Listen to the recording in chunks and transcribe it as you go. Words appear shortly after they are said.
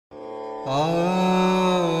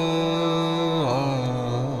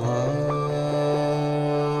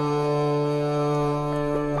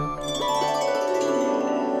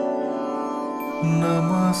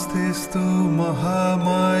नमस्तेस्तु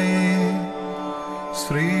महामाये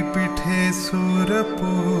श्रीपीठे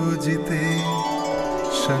सुरपूजिते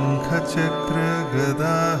शङ्खचक्र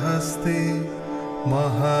गदाहस्ते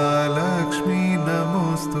महालक्ष्मी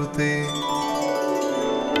नमोस्तुते।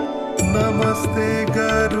 नमस्ते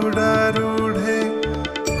गरुडारूढे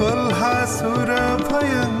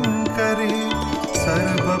कोल्हासुरभयङ्करी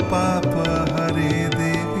सर्वपापहरे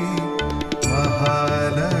देवी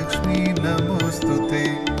महालक्ष्मी नमोस्तुते।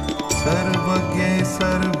 सर्वज्ञे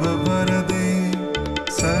सर्ववरदे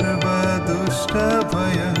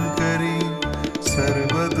सर्वदुष्टभयङ्करी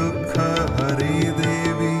सर्वदुःखहरे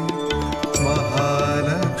देवी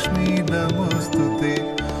महालक्ष्मी नमोस्तुते।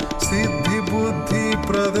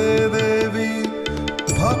 सिद्धिबुद्धिप्रदे देवी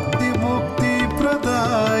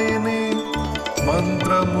भक्तिमुक्तिप्रदायिनी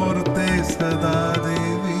मन्त्रमूर्ते सदा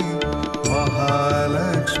देवी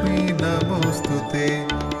महालक्ष्मी नमोस्तुते।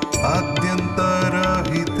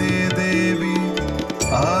 आद्यन्तरहिते देवी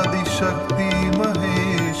आदिशक्ति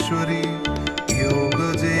महेश्वरी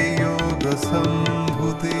योगजे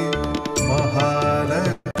योगसम्भूते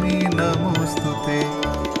महालक्ष्मी नमोस्तुते।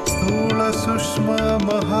 स्थूलसूक्ष्म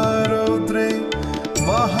महारौद्रे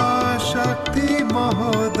महाशक्ति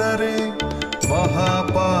महोदरे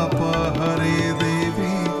महापापहरे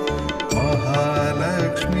देवी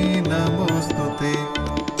महालक्ष्मी नमोस्तुते।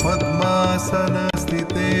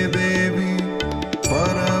 पद्मासनस्थिते देवी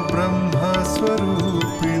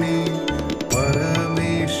परब्रह्मस्वरूपिणी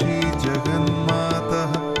परमेशी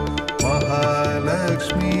जगन्मातः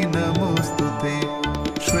महालक्ष्मी नमोस्तुते।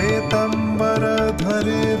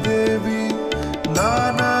 श्वेताम्बरधरे देवी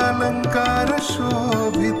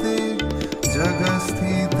नानालङ्कारशोभिते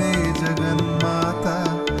जगस्थिते जगन्माता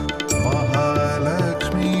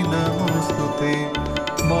महालक्ष्मी नमोस्तुते।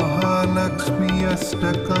 महालक्ष्मी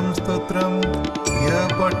अष्टकं स्तोत्रं यः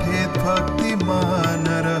पठेत् भक्तिमान्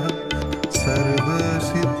नरः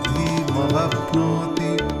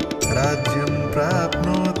सर्वसिद्धिमवाप्नोति राज्यं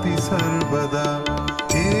प्राप्नोति सर्वदा।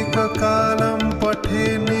 एककालं पठे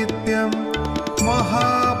नित्यं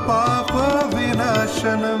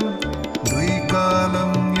महापापविनाशनं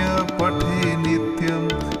द्विकालं यः पठे नित्यं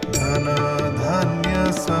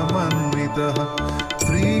धनधान्यसमन्वितः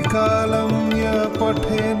त्रिकालं यः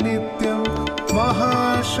पठे नित्यं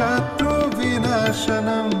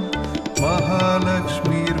महाशत्रुविनाशनं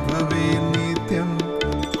महालक्ष्मीर्भवे नित्यं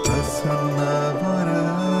प्रसन्ना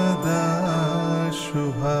वरदा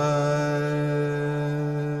शुभा।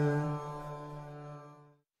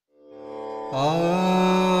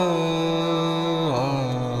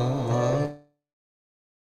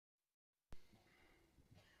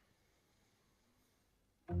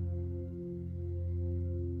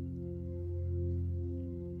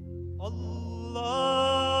 Allahu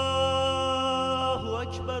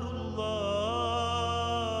Ekber,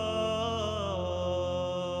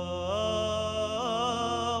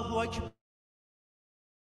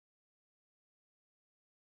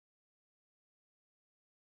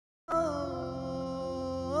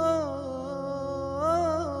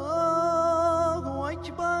 Allahu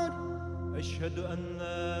Ekber. أشهد أن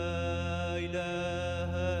لا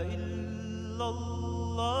إله إلا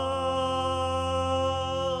الله.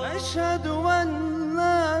 أشهد أن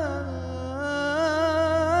لا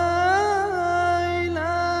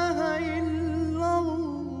إله إلا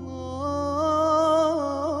الله.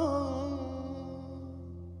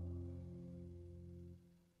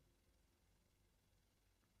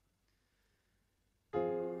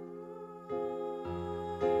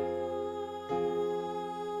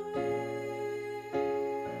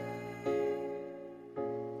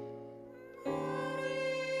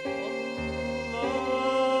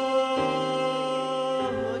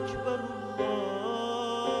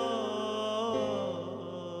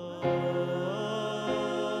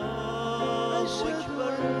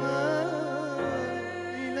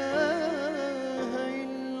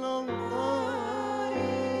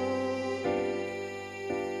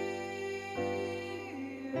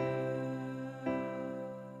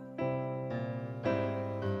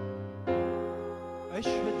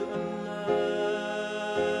 أشهد أن لا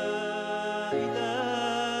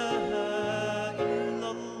إله إلا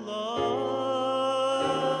الله.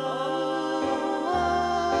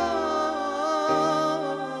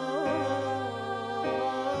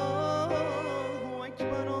 الله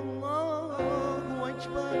أكبر، الله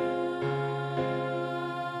أكبر.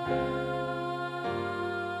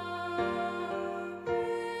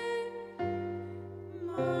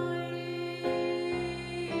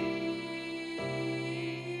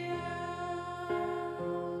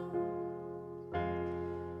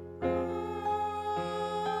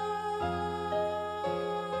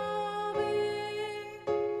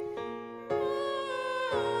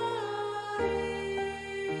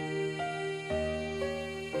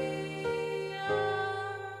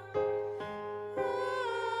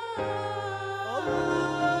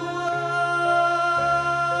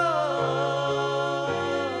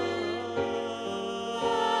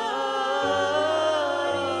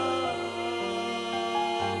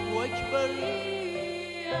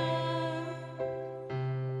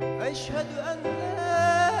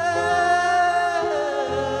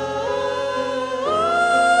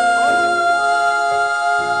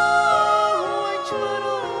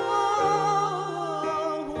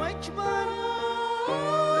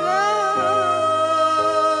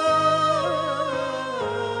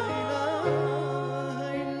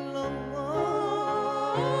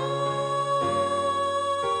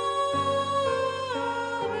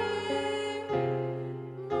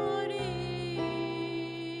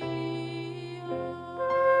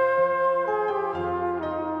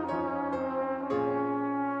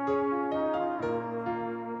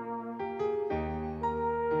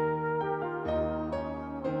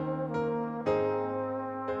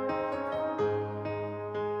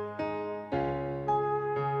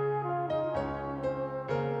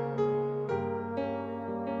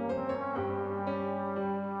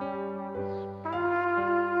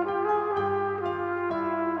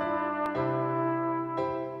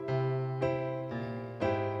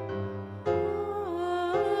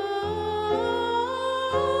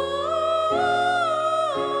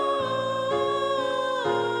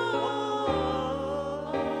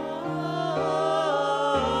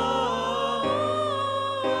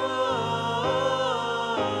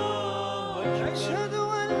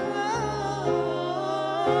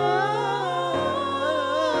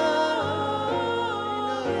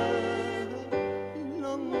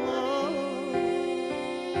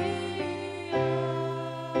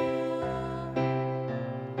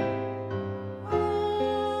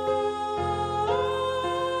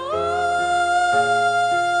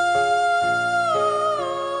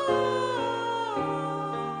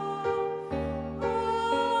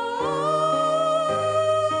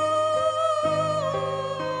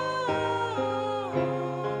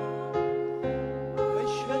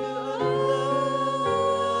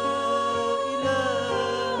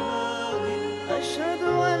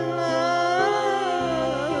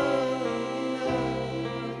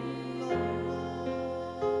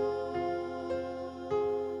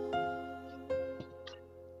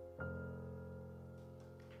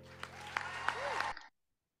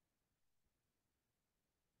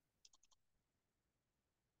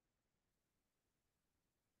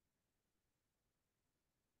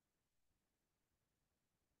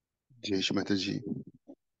 Jai Shri Mataji.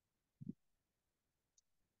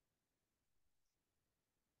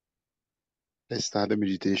 Let's start the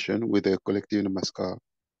meditation with a collective namaskar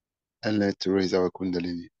and let's raise our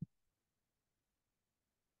kundalini.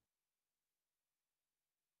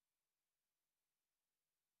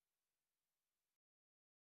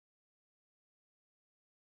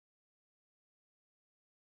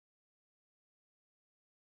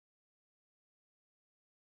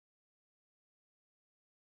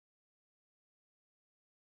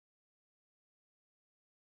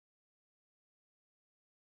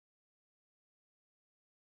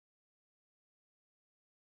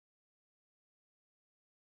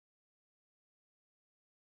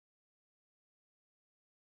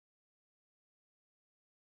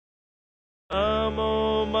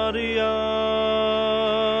 Namo Maria.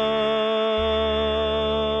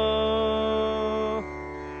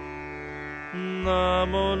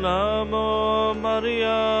 Namo Namo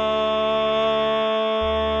Maria.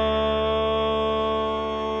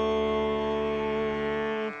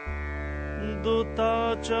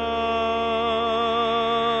 Dutacha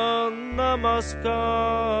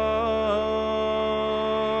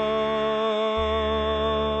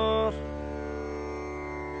Namaskar.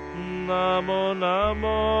 Namo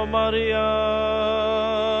Namo Maria.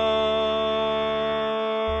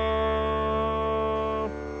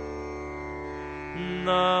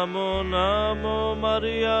 Namo Namo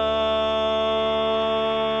Maria.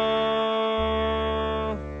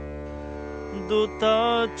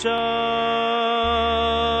 Dutacha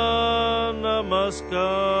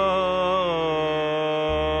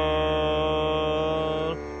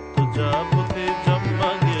Namaskar. Tuja puti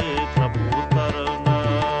jammage Prabhu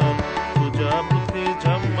Taranar. Tuja puti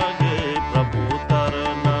jammage Prabhu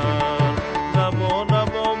Taranar. Namo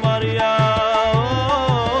Namo Maria. Oh,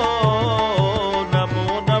 Namo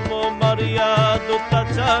Namo Maria.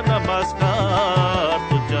 Dutacha Namaskar.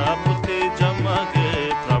 Tuja puti jammage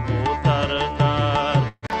Prabhu Taranar.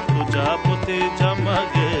 Tuja puti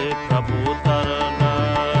jammage Prabhu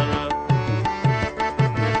Taranar.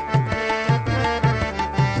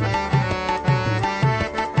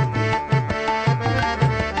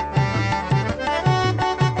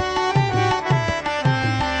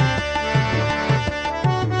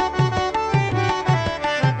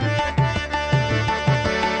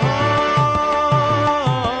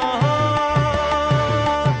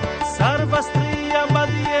 सर्वस्त्रिय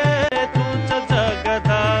मध्ये तुझ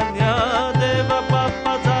जगधान्य देव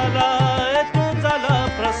बाप्पा झाला तू झाला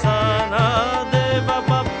प्रसन्न देव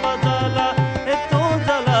बाप्पा झाला तू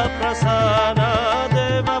झाला प्रसन्न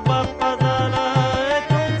देव बाप्पा झाला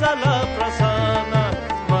तू झाला प्रसन्न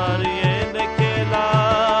मारियेने केला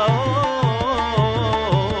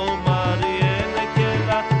मारियेने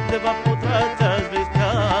केला देवा पुत्राचा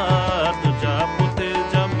विस्तार तुझ्या पुते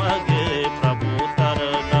जमगे प्रभू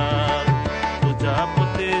तरणार तुझ्या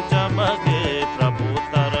पुते जमगे प्रभू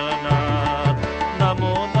तरणार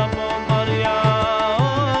नमो नमो मर्या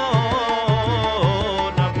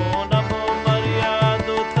नमो नमो मर्या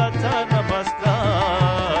दूताचा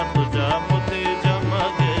नमस्कार तुझ्या पुते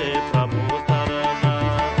जमगे प्रभू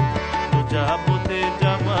तरणार तुझ्या पुते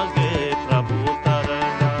जमगे प्रभू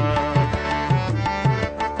तरणार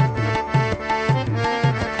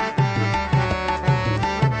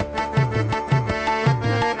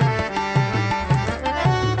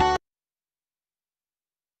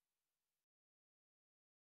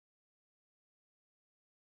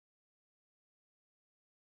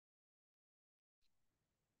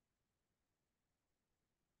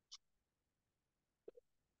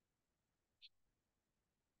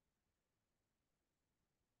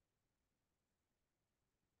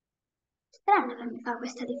Strano che mi fa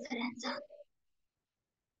questa differenza,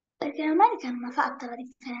 perché l'America non ha fatto la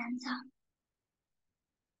differenza.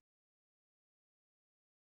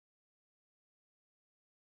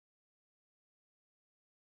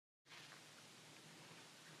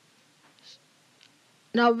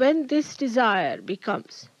 Now, when this desire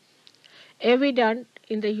becomes evident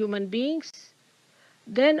in the human beings,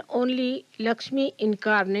 then only Lakshmi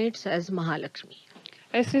incarnates as Mahalakshmi.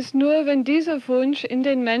 Es ist nur, wenn dieser Wunsch in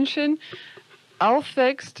den Menschen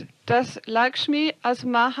aufwächst, dass Lakshmi als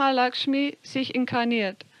Mahalakshmi sich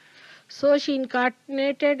inkarniert. So she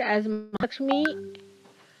incarnated as Mahalakshmi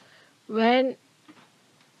when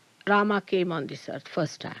Rama came on this earth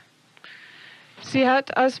first time. Sie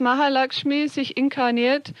hat als Mahalakshmi sich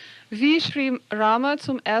inkarniert, wie Shri Rama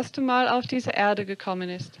zum ersten Mal auf diese Erde gekommen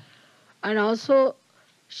ist. And also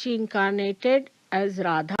she incarnated as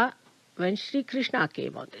Radha when Shri Krishna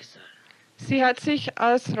came on this earth. Sie hat sich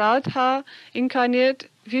als Radha inkarniert,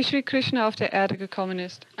 wie Shri Krishna auf der Erde gekommen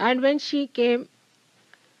ist. And when she came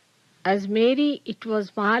As Mary, it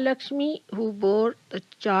was Mahalakshmi who bore the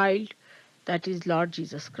child, that is Lord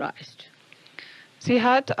Jesus Christ. Sie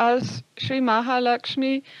hat als Shri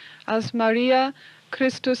Mahalakshmi, als Maria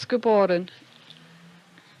Christus geboren.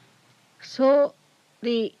 So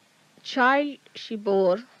the child she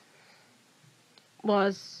bore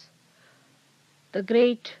was the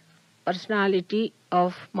great personality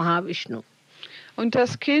of Mahavishnu. Und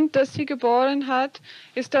das Kind, das sie geboren hat,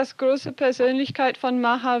 ist das große Persönlichkeit von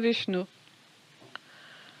Mahavishnu.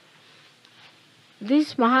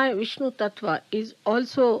 This Mahavishnu Tattva is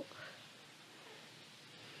also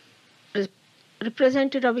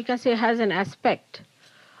represented, or we can say has an aspect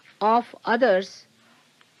of others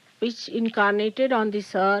which incarnated on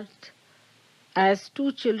this earth as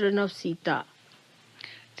two children of Sita.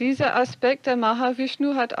 Dieser Aspekt der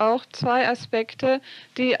Mahavishnu hat auch zwei Aspekte,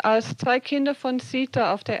 die als zwei Kinder von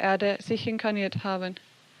Sita auf der Erde sich inkarniert haben.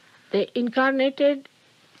 They incarnated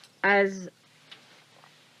as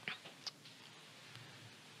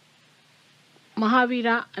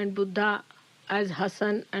Mahavira and Buddha, as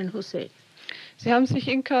Hassan and Hussein. Sie haben sich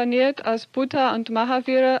inkarniert als Buddha und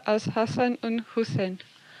Mahavira, als Hassan und Hussein.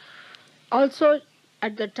 Also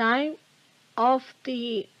at the time of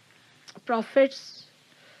the prophets,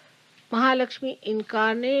 Mahalakshmi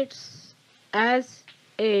incarnates as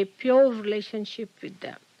a pure relationship with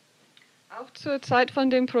them. Auch zur Zeit von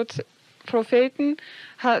den Propheten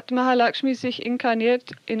hat Mahalakshmi sich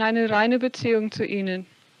inkarniert in eine reine Beziehung zu ihnen.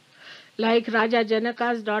 Like Raja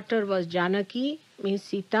Janaka's daughter was Janaki, means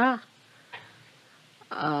Sita.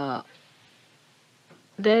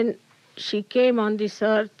 Then she came on this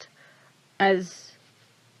earth as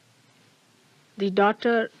the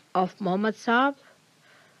daughter of Muhammad Sahib,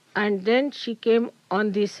 and then she came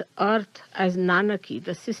on this earth as Nanaki,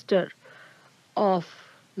 the sister of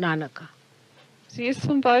Nanaka. Sie ist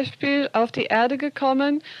zum Beispiel auf die Erde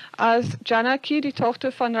gekommen als Janaki, die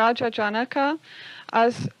Tochter von Raja Janaka,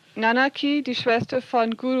 als Nanaki, die Schwester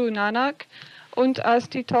von Guru Nanak und als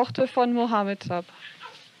die Tochter von Muhammad Sahib.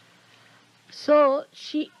 So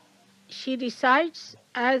she resides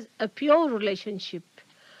as a pure relationship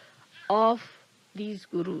of these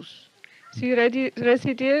gurus. Sie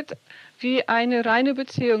residiert wie eine reine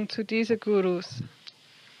Beziehung zu diesen Gurus.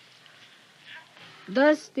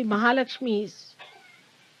 Thus the Mahalakshmi's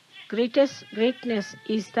greatness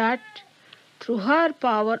is that through her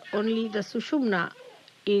power only the Sushumna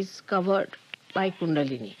is covered by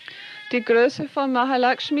Kundalini. Die Größe von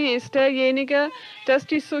Mahalakshmi ist derjenige, dass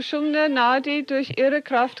die Sushumna Nadi durch ihre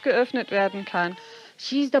Kraft geöffnet werden kann.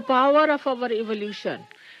 She is the power of our evolution,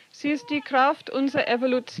 Sie ist die Kraft unserer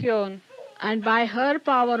Evolution. and by her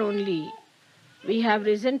power only we have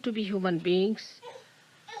risen to be human beings,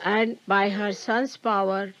 and by her son's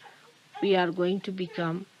power we are going to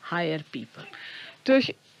become higher people.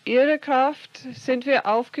 Durch ihre Kraft sind wir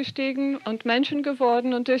aufgestiegen und Menschen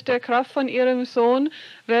geworden, und durch die Kraft von ihrem Sohn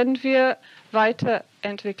werden wir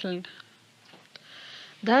weiterentwickeln.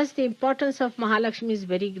 Thus the importance of Mahalakshmi is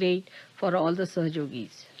very great for all the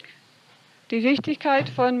Sahajogis. Die Wichtigkeit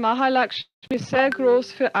von Mahalakshmi ist sehr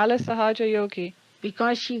groß für alle Sahaja Yogi,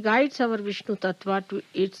 Because she guides our Vishnu Tattva to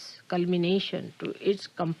its culmination, to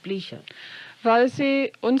its completion. weil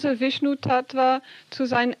sie unser Vishnu Tattva zu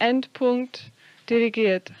seinem Endpunkt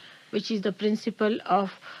dirigiert. Which is the principle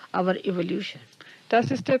of our evolution.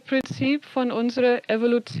 Das ist das Prinzip von unserer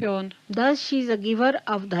Evolution. Thus she is a giver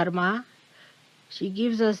of dharma. She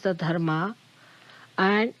gives us the dharma,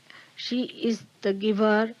 and she is the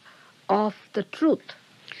giver of the truth.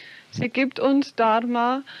 Sie gibt uns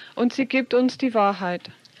Dharma und sie gibt uns die Wahrheit.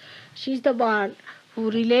 She is the one who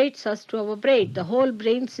relates us to our brain. The whole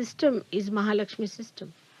brain system is Mahalakshmi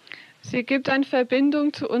system. Sie gibt eine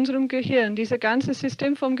Verbindung zu unserem Gehirn. Dieses ganze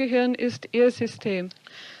System vom Gehirn ist ihr System.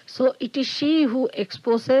 So it is she who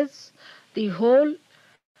exposes the whole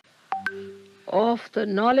of the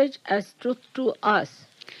knowledge as truth to us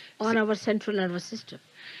on our central nervous system.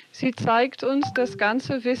 Sie zeigt uns das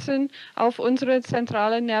ganze Wissen auf unserem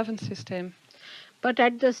zentralen Nervensystem. But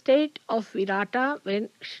at the state of Virata, when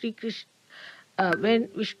when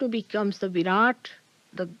Vishnu becomes the Virat,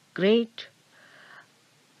 the great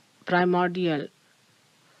primordial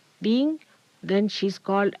being, then she is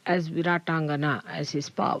called as Viratangana, as his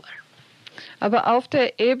power. Aber auf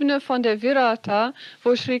der Ebene von der Virata,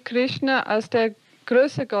 wo Shri Krishna als der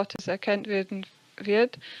Größe Gottes erkannt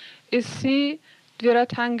wird, ist sie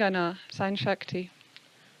Viratangana, sein Shakti.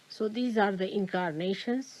 So these are the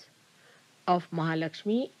incarnations of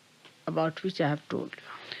Mahalakshmi about which I have told you.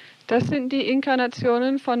 Das sind die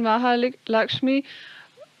Inkarnationen von Mahalakshmi,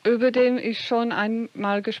 über die ich schon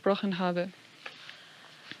einmal gesprochen habe.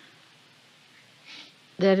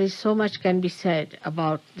 there is so much can be said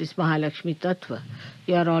about this Mahalakshmi Tattva.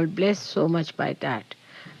 You are all blessed so much by that.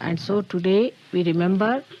 And so today we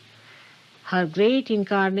remember her great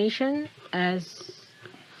incarnation as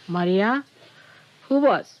Maria, who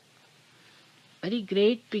was very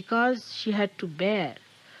great because she had to bear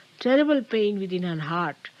terrible pain within her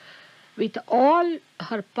heart with all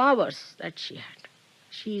her powers that she had.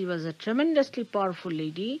 She was a tremendously powerful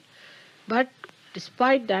lady, but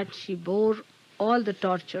despite that, she bore all the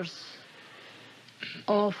tortures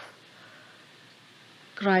of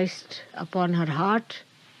Christ upon her heart,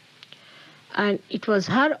 and it was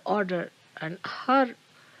her order and her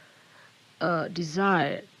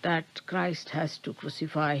desire that Christ has to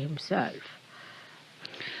crucify himself,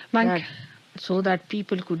 Man, so that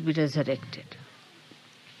people could be resurrected.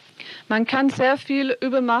 man kann sehr viel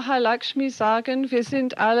über Mahalakshmi sagen. Wir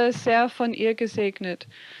sind alle sehr von ihr gesegnet.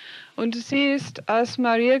 Und sie ist als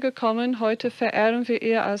Maria gekommen. Heute verehren wir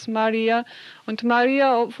ihr als Maria. Und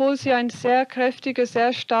Maria, obwohl sie eine sehr kräftige,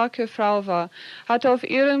 sehr starke Frau war, hat auf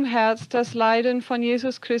ihrem Herz das Leiden von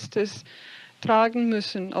Jesus Christus tragen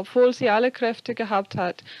müssen, obwohl sie alle Kräfte gehabt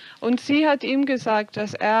hat. Und sie hat ihm gesagt,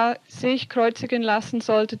 dass er sich kreuzigen lassen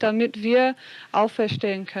sollte, damit wir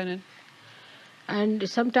auferstehen können. And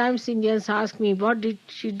sometimes Indians ask me, what did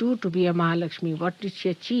she do to be a Mahalakshmi? What did she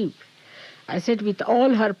achieve? I said, with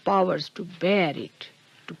all her powers to bear it,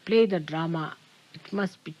 to play the drama, it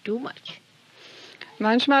must be too much.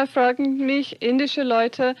 Manchmal fragen mich indische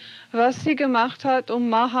Leute, was sie gemacht hat, um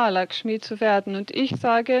Mahalakshmi zu werden. Und ich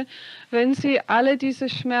sage, wenn sie alle diese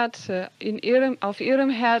Schmerzen auf ihrem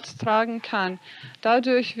Herz tragen kann,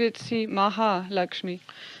 dadurch wird sie Mahalakshmi.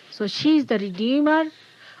 So she is the Redeemer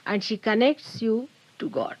and she connects you to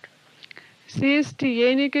God. Sie ist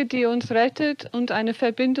diejenige, die uns rettet und eine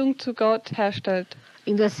Verbindung zu Gott herstellt.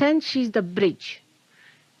 In the sense, she is the bridge.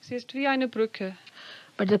 Sie ist wie eine Brücke.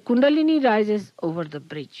 But the Kundalini rises over the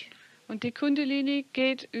bridge. Und die Kundalini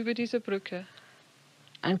geht über diese Brücke.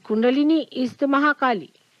 And Kundalini is the Mahakali.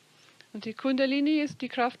 Und die Kundalini ist die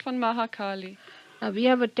Kraft von Mahakali. Now we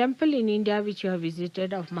have a temple in India which you have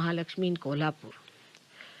visited of Mahalakshmi in Kolhapur.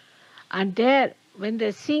 And there, when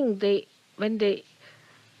they sing, when they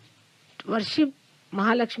worship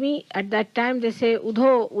Mahalakshmi, at that time they say,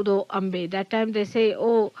 Udho, Udho, Ambe. That time they say,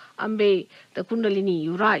 oh, Ambe, the Kundalini,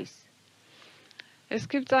 you rise. Es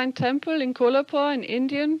gibt einen Tempel in Kolhapur in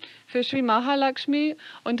Indien für Shri Mahalakshmi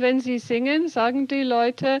und wenn sie singen, sagen die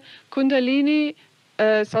Leute, Kundalini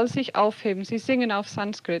soll sich aufheben. Sie singen auf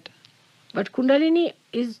Sanskrit. But Kundalini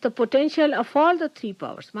is the potential of all the three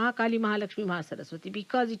powers, Mahakali, Mahalakshmi, Mahasaraswati,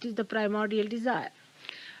 because it is the primordial desire.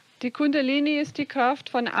 Die Kundalini ist die Kraft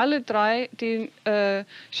von alle drei, die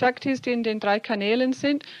Shaktis, die in den drei Kanälen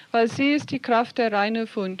sind, weil sie ist die Kraft der reinen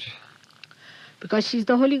Wunsch. Because she is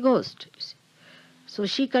the Holy Ghost. So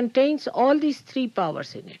she contains all these three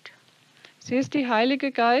powers in it. Sie ist die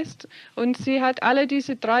Heilige Geist und sie hat alle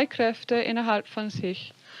diese drei Kräfte innerhalb von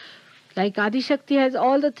sich. Like Adi Shakti has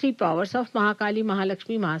all the three powers of Mahakali,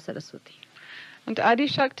 Mahalakshmi, Mahasaraswati. Und Adi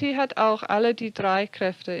Shakti hat auch alle die drei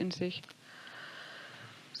Kräfte in sich.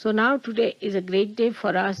 So now today is a great day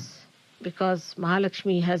for us because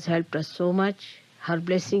Mahalakshmi has helped us so much. Her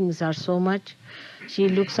blessings are so much. She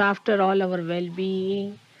looks after all our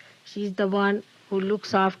well-being. She is the one who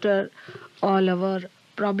looks after all our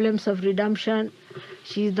problems of redemption.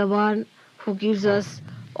 She is the one who gives us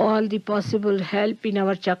all the possible help in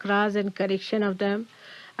our chakras and correction of them.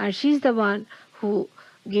 And she is the one who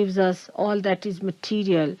gives us all that is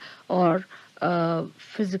material or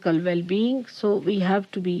physical well-being. So we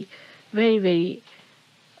have to be very, very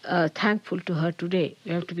thankful to her today.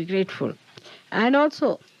 We have to be grateful. And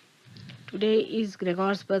also, today is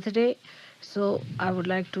Gregor's birthday. So I would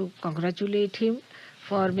like to congratulate him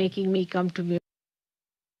for making me come to music.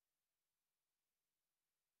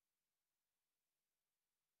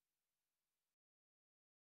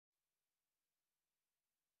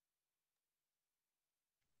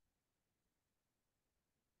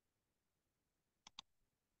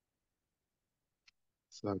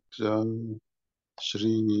 Sahaja,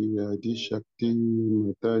 Shri Adi Shakti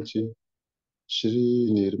Mataji, Shri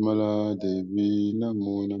Nirmala Devi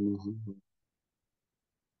Namo Namaha.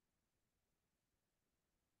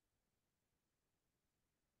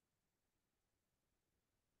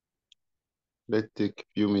 Let's take a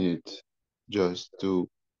few minutes just to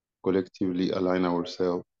collectively align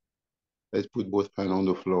ourselves. Let's put both hands on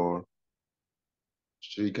the floor.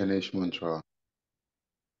 Shri Ganesh Mantra.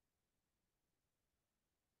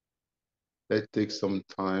 Let's take some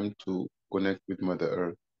time to connect with Mother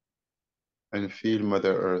Earth and feel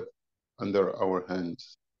Mother Earth under our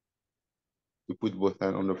hands. We put both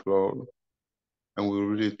hands on the floor And we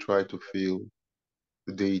really try to feel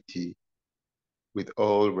the deity with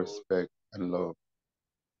all respect and love,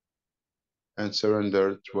 and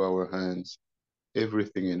surrender through our hands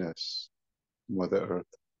everything in us, Mother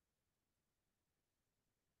Earth,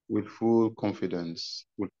 with full confidence,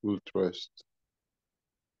 with full trust,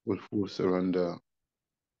 with full surrender.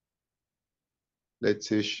 Let's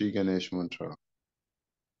say Shri Ganesh mantra.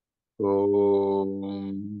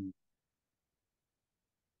 Om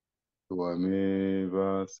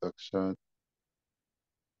Tvameva Sakshat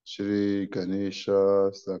Shri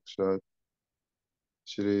Ganesha Sakshat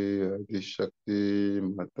Shri Adishakti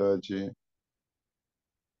Mataji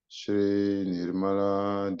Shri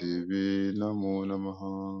Nirmala Devi Namo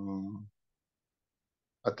Namaha.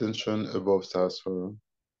 Attention above Saswara.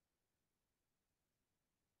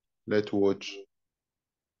 Let's watch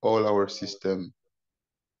all our system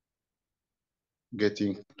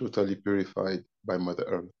getting totally purified by Mother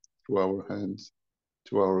Earth through our hands,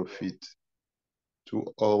 through our feet, to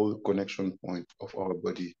all connection points of our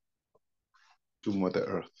body to Mother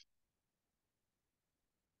Earth.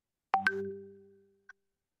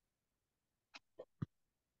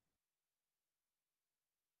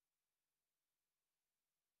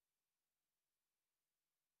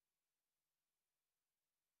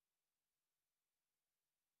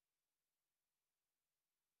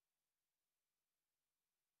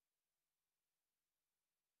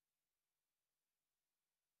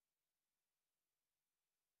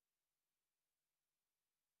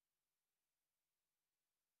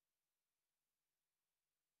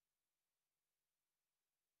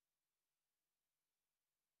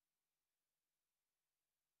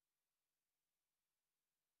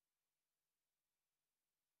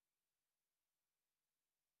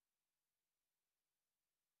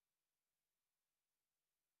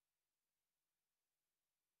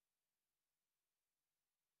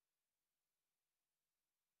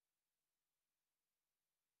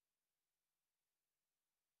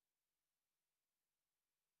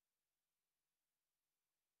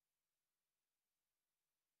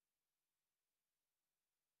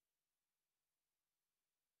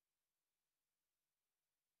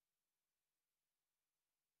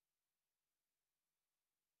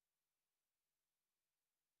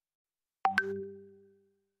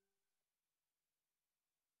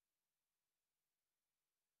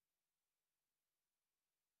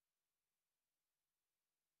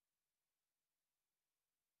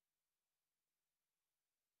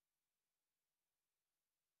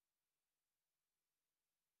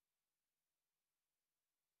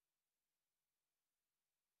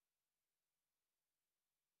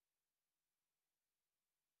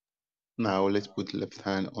 Now let's put left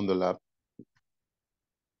hand on the lap.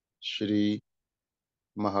 Shri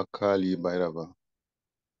Mahakali Bhairava.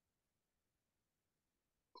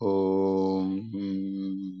 Om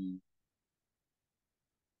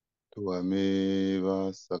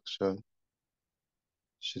Tvameva Sakshat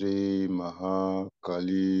Shri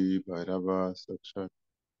Mahakali Bhairava Sakshat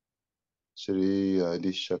Shri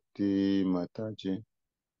Adishakti Mataji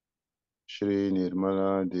Shri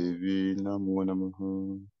Nirmala Devi Namo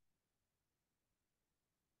Namaha.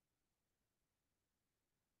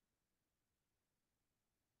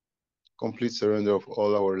 Complete surrender of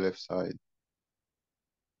all our left side,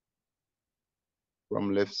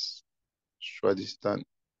 from left Swadhisthana,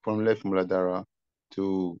 from left Muladhara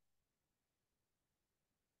to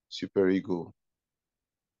superego.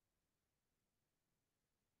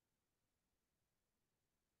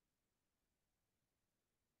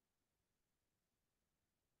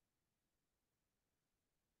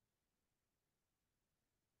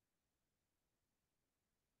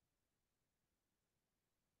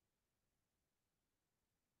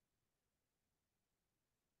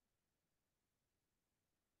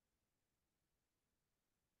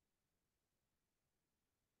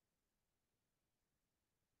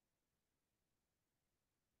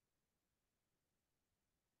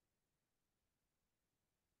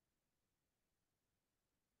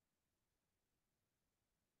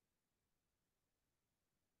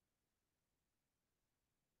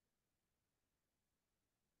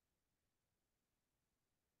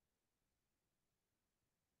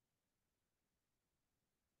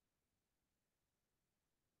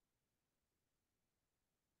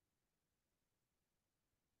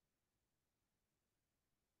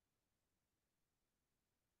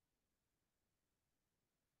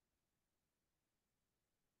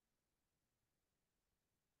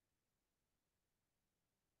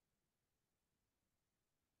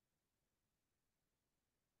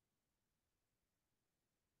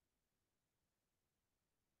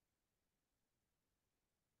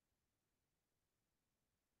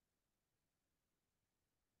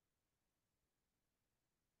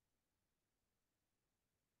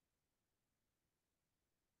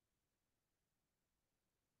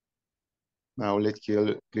 Now let's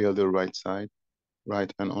clear the right side.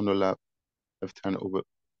 Right hand on the lap, left hand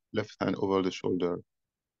over the shoulder.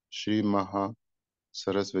 Shri Maha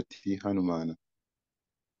Saraswati Hanumana.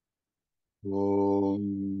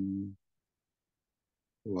 Om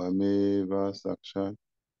Vameva Sakshat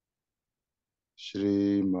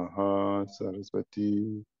Shri Maha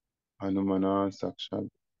Saraswati Hanumana Sakshat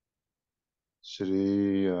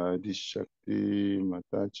Shri Adishakti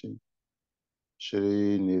Mataji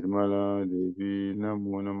Shri Nirmala Devi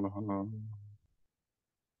Namo Namaha.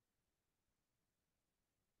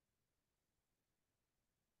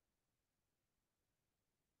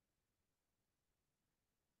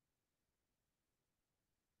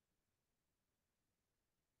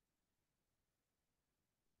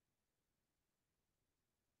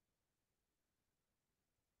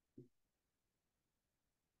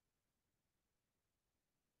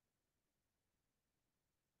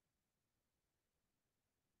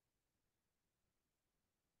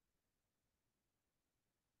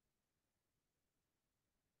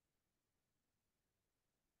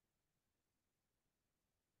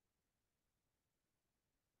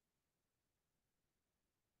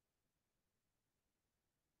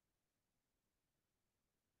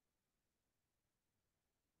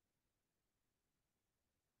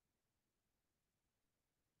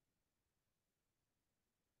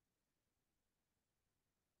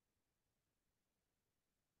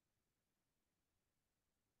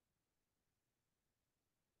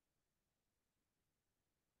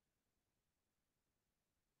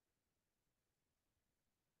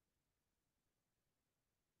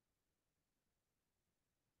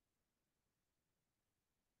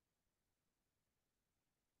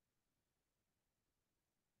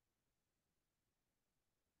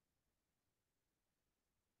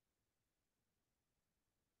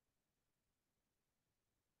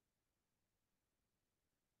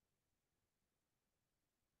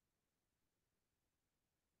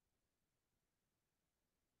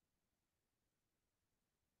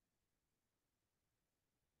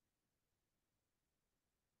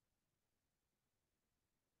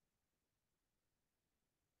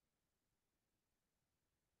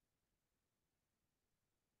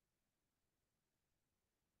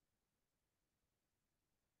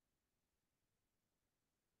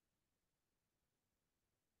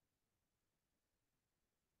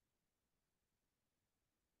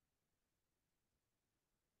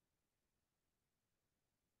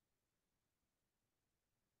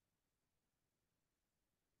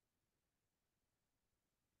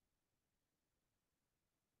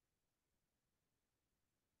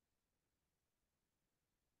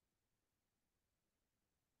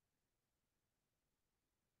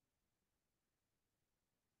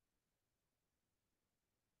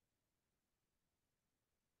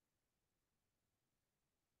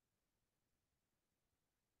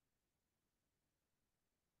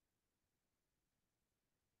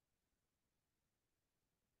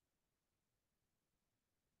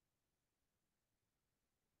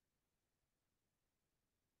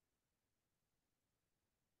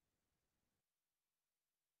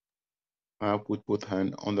 Now put both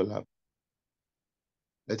hands on the lap.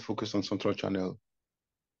 Let's focus on central channel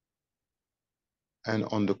and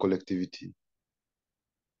on the collectivity.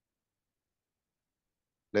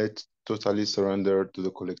 Let's totally surrender to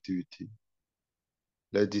the collectivity.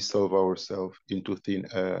 Let's dissolve ourselves into thin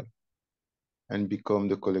air and become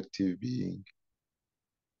the collective being.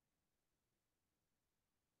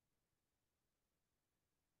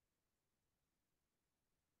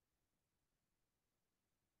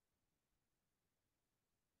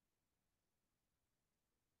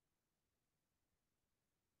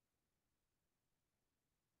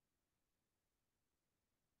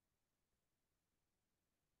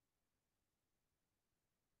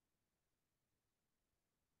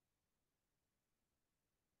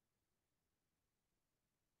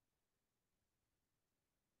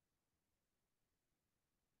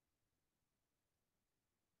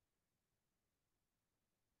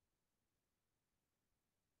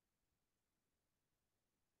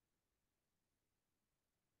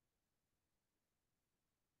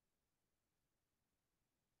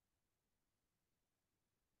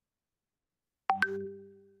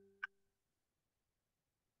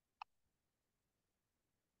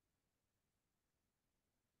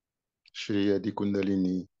 Shri Adi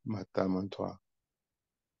Kundalini Mata Mantra.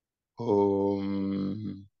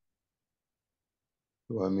 Om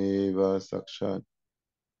Vameva Sakshat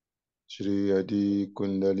Shri Adi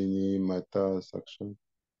Kundalini Mata Sakshat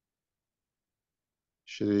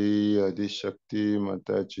Shri Adi Shakti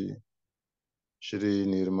Mataji Shri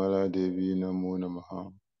Nirmala Devi Namo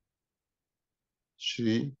Namaha.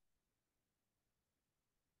 Shri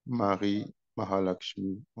Marie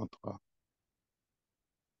Mahalakshmi entra.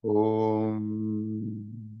 Om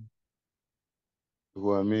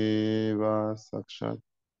Tvameva Sakshat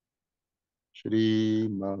Shri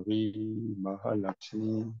Marie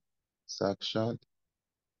Mahalakshmi Sakshat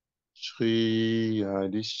Shri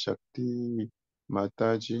Adi Shakti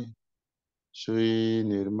Mataji Shri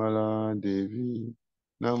Nirmala Devi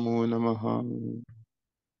Namo Namaha.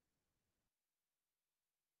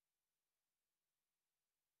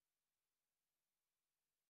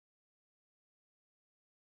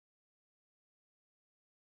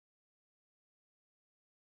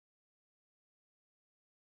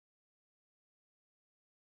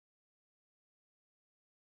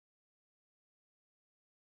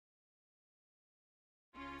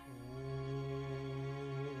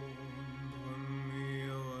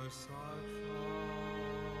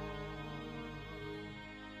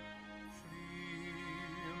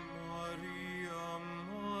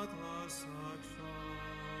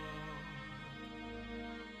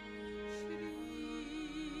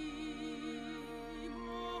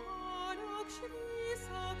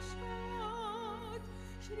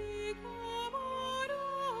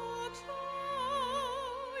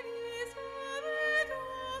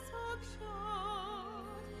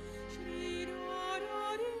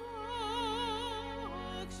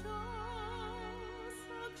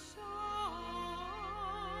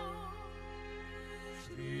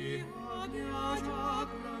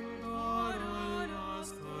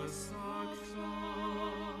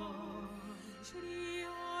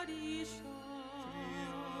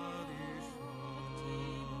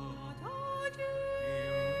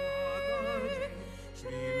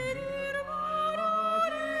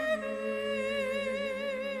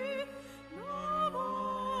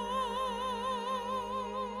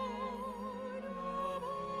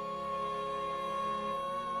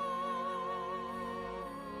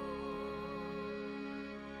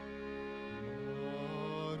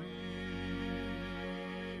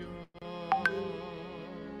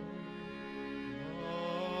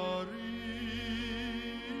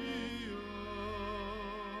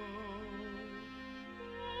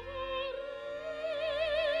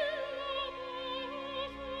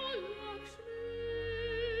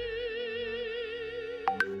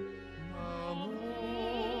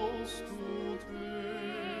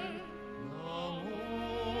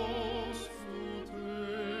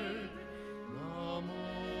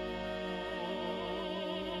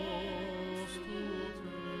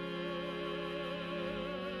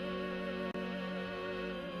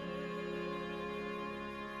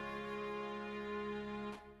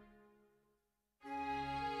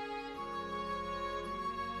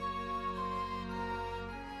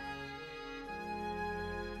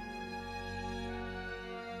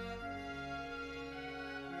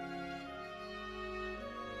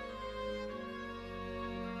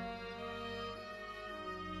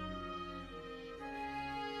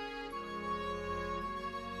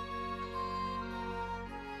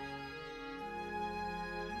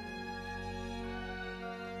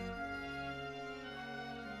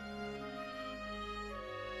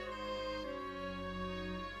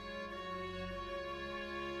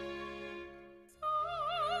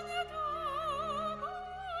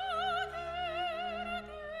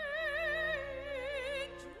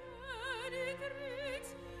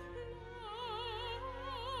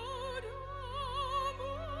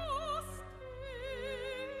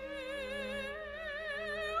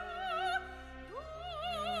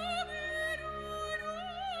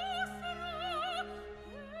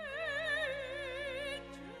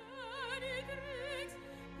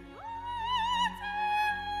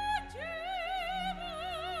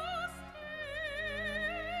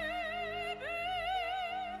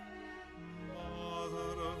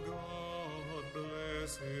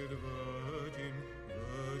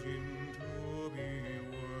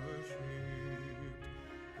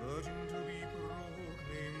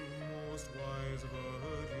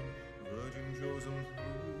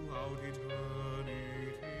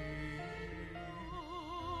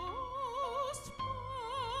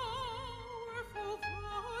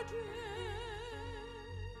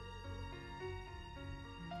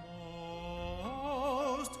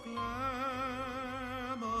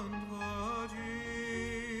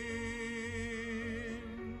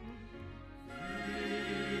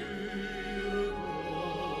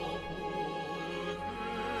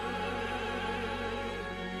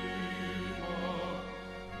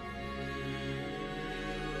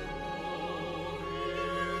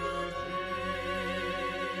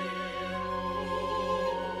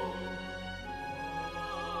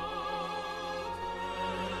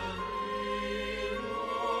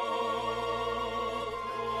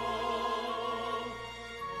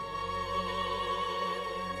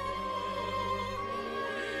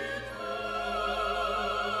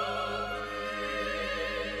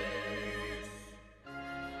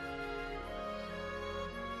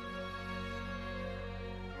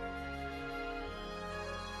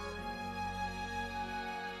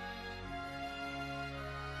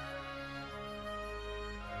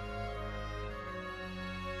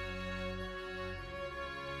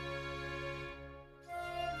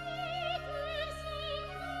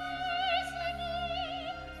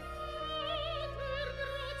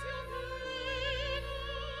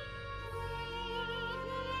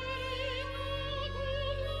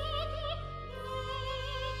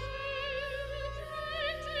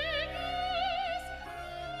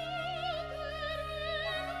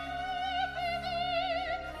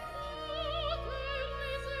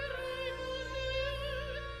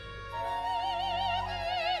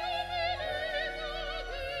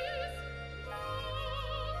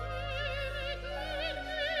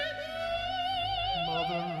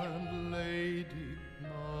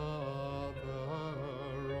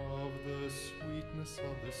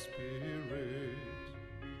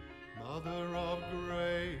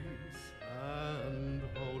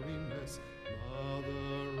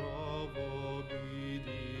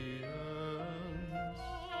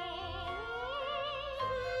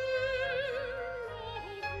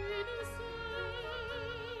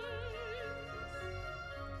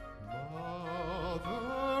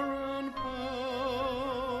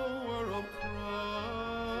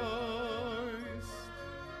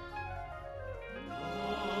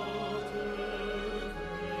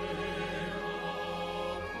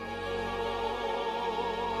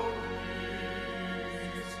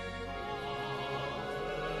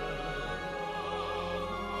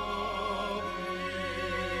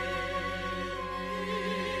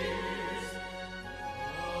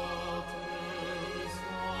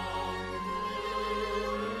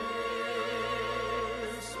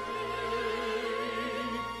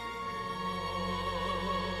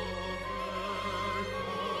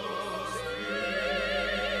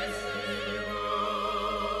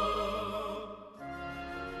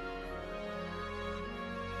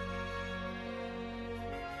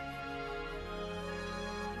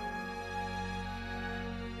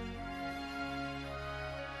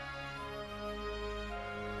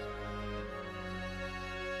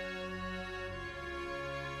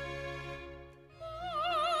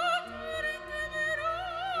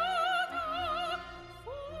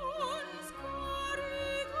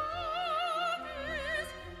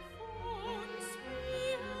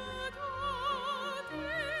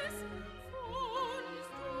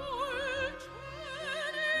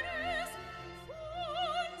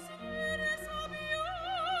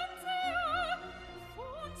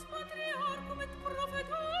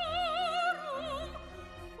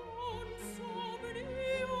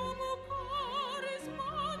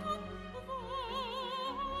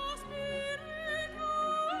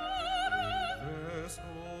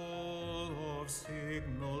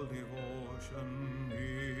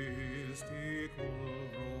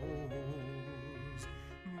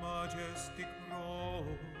 majestic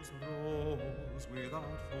rose, rose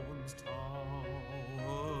without thorns,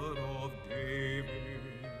 Tower of David.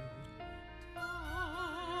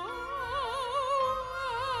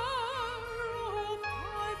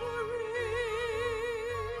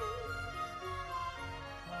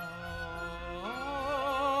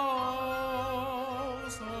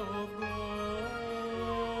 House of gold.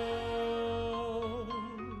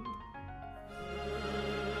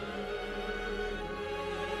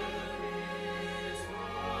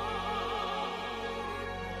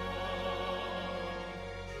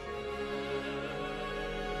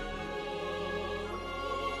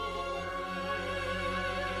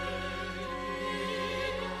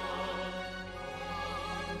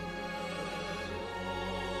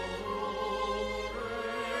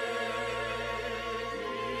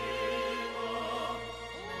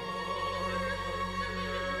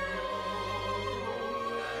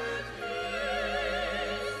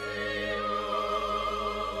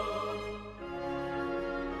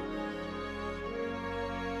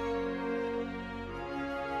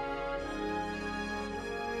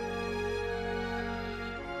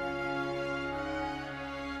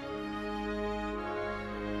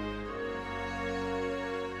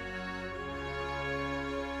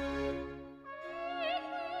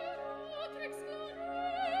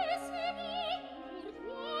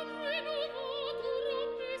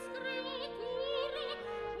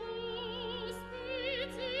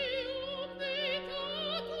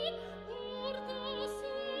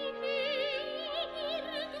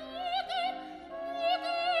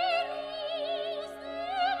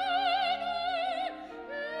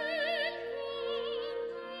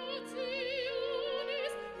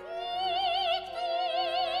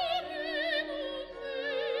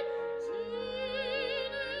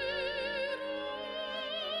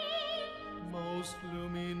 Most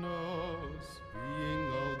luminous being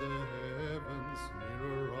of the heavens,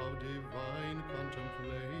 mirror of divine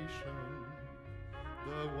contemplation,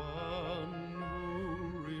 the one who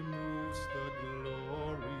removes the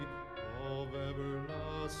glory of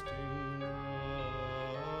everlasting night.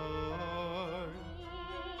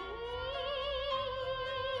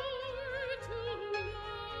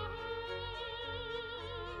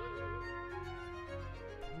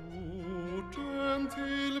 Putem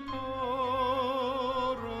til paradiset.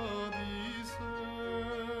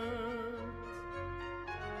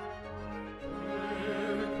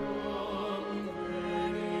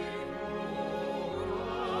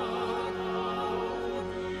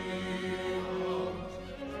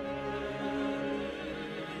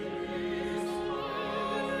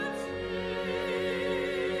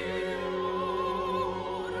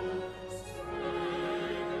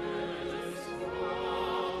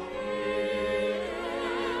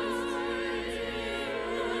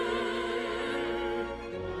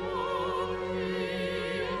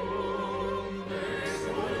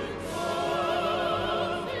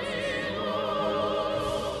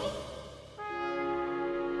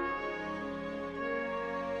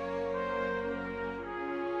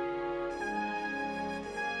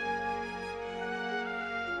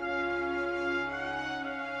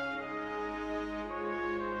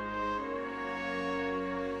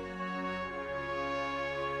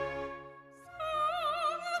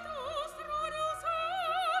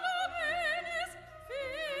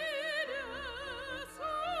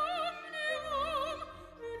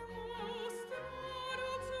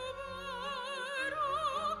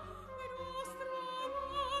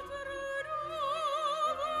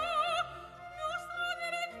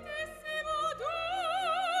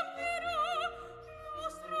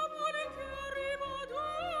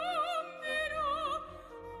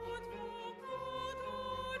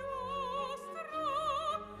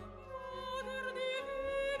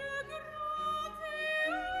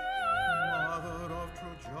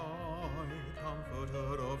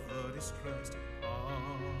 Comforter of the distressed,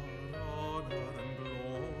 honor and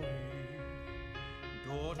glory,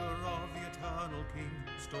 daughter of the eternal King,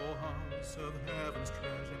 storehouse of heaven's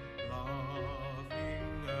treasure,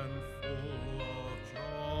 loving and full of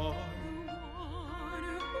joy. One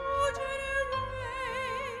who generates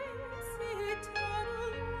eternal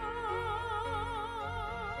life.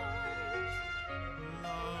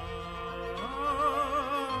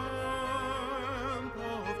 Lamp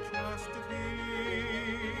of chastity,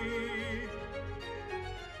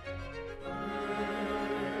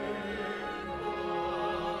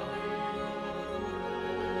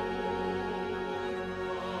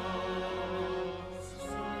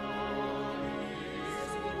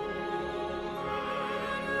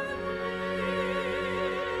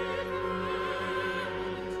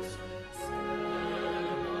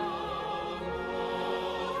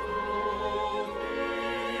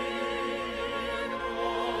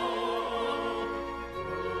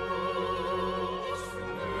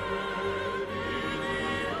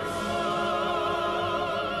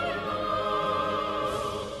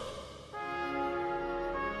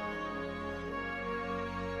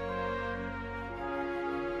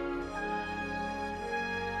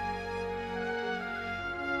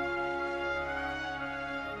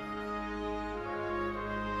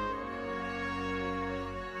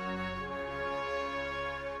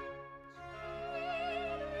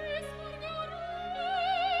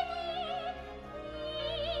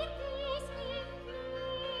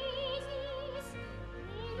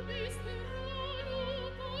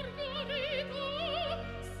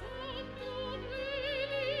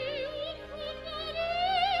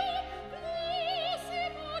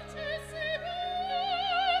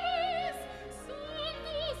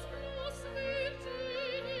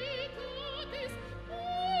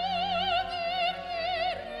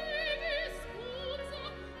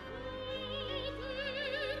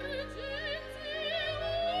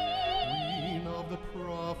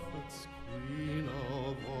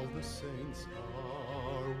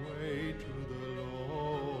 our way to the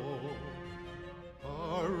Lord,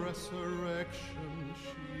 our resurrection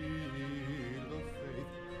shield of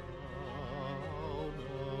faith, crown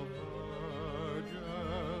of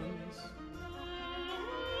virgins.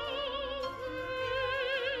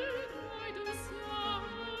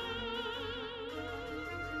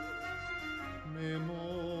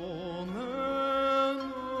 Memonen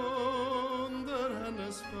under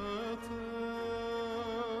hennes fötter,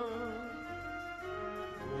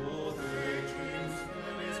 och det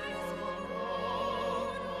tillfälles Maranatha,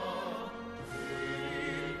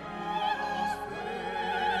 till världens frälst,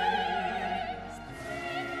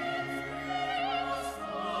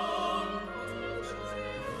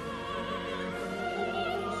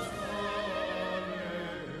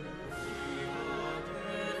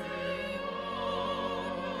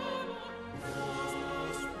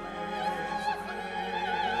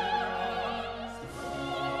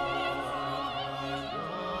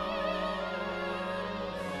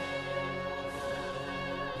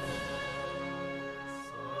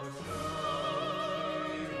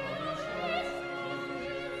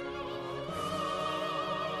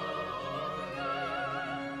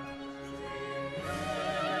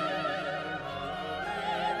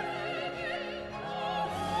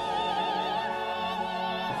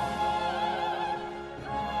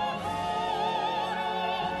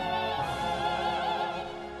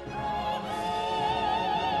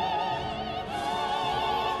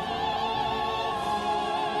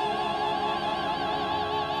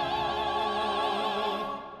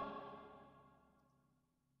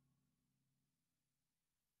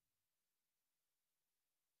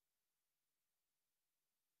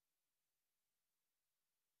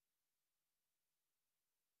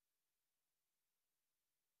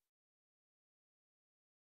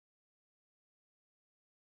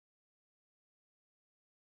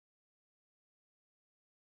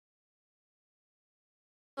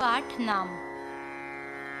 आठ नाम।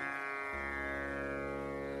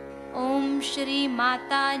 ओम श्री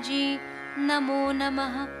माताजी नमो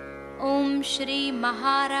नमः। ओम श्री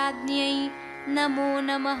महाराज्ञै नमो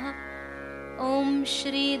नमः। ओम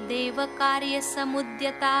श्री देवकार्य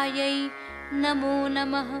समुद्यतायै नमो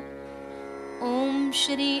नमः। ओम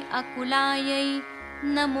श्री अकुलायै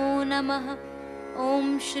नमो नमः।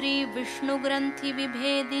 ओम श्री विष्णुग्रंथि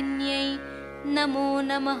विभेदिन्यै नमो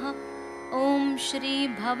नमः। ओम श्री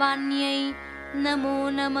भवान्यै नमो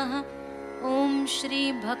नमः। ओम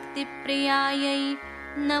श्री भक्तिप्रियायै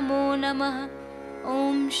नमो नमः।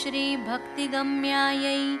 ओम श्री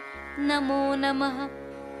भक्तिगम्यायै नमो नमः।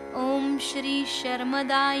 ओम श्री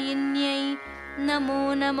शर्मदायिन्यै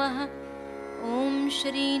नमो नमः। ओम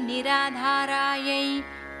श्री निराधारायै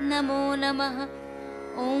नमो नमः।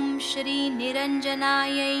 ओम श्री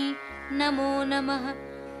निरंजनायै नमो नमः।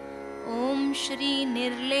 ओम श्री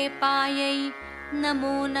निर्लेपायै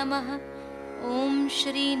नमो नमः। ओम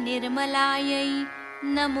श्री निर्मलायै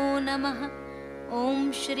नमो नमः।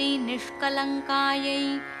 ओम श्री निष्कलंकायै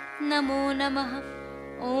नमो नमः।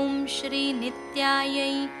 ओम श्री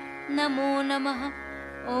नित्यायै नमो नमः।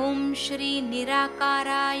 ओम श्री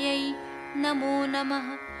निराकारायै नमो नमः।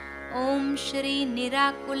 ओम श्री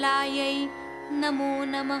निराकुलायै नमो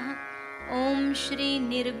नमः। ओम श्री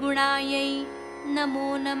निर्गुणायै नमो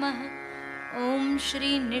नमः। ओम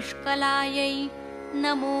श्री निष्कलायै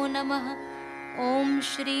नमो नमः। ओम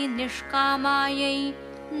श्री निष्कामायै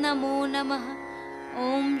नमो नमः।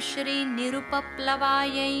 ओम श्री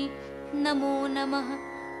निरुपप्लवायै नमो नमः।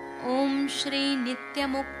 ओम श्री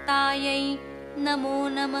नित्यमुक्तायै नमो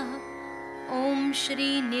नमः। ओम श्री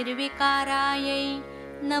निर्विकारायै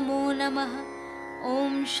नमो नमः।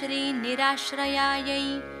 ओम श्री निराश्रयायै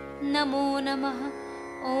नमो नमः।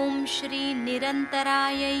 ओम श्री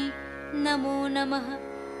निरन्तरायै नमो नमः।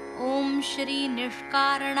 ओम श्री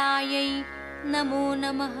निष्कारणायै नमो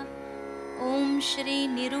नमः। ओम श्री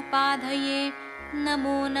निरुपाधये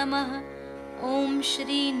नमो नमः। ओम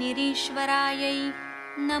श्री निरीश्वरायै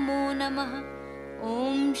नमो नमः।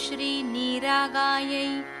 ओम श्री निरागायै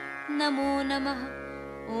नमो नमः।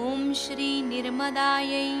 ओम श्री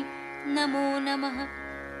निर्मदायै नमो नमः।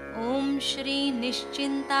 ओम श्री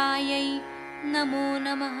निश्चिन्तायै नमो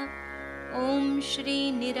नमः। ओम श्री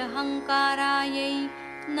निरहंकारायै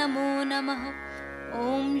नमो नमः।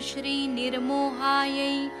 ओम श्री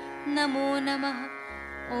निर्मोहायै नमो नमः।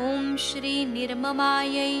 ओम श्री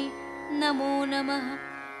निर्ममायै नमो नमः।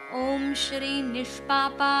 ओम श्री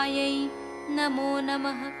निष्पापायै नमो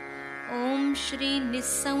नमः। ओम श्री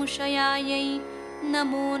निस्संशयायै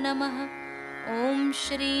नमो नमः। ओम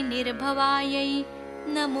श्री निर्भवायै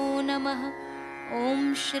नमो नमः।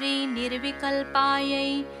 ओम श्री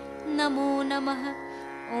निर्विकल्पायै नमो नमः।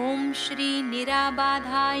 ॐ श्री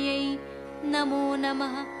निराबाधायै नमो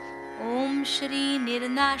नमः। ॐ श्री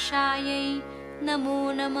निर्नाशायै नमो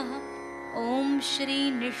नमः। ॐ श्री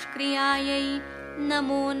निष्क्रियायै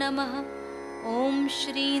नमो नमः। ॐ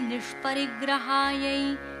श्री निष्परिग्रहायै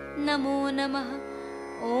नमो नमः।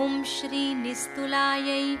 ॐ श्री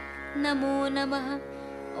निस्तुलायै नमो नमः।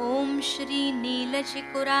 ॐ श्री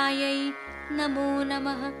नीलचिकुरायै नमो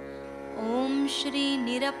नमः। ॐ श्री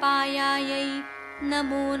निरपायायै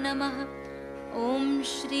नमो नमः। ॐ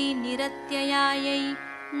श्री निरत्ययायै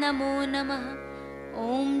नमो नमः।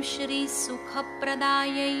 ॐ श्री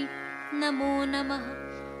सुखप्रदायै नमो नमः।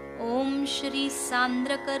 ॐ श्री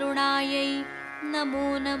सान्द्रकरुणायै नमो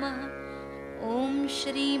नमः। ॐ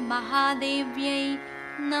श्री महादेव्यै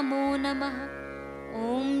नमो नमः। ॐ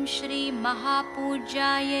श्री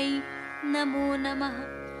महापूज्यायै नमो नमः।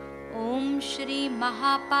 ॐ श्री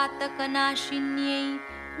महापातकनाशिन्यै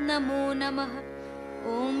नमो नमः।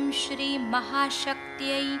 ॐ श्री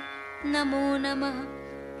महाशक्त्यै नमो नमः।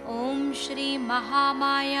 ॐ श्री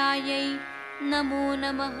महामायायै नमो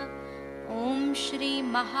नमः। ॐ श्री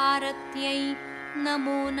महारत्यै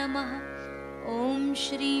नमो नमः। ॐ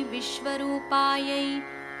श्री विश्वरूपायै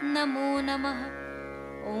नमो नमः।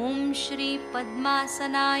 ॐ श्री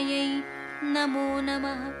पद्मासनायै नमो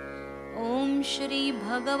नमः। ॐ श्री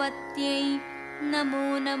भगवत्यै नमो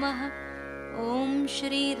नमः। ॐ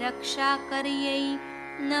श्री रक्षाकर्यै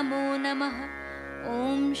नमो नमः। ॐ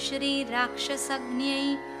श्री राक्षसज्ञै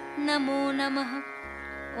नमो नमः।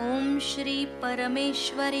 ॐ श्री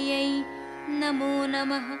परमेश्वर्यै नमो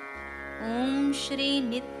नमः। ॐ श्री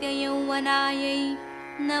नित्ययौवनायै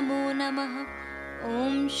नमो नमः। ॐ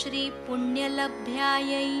श्री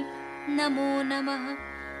पुण्यलभ्यायै नमो नमः।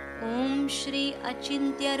 ॐ श्री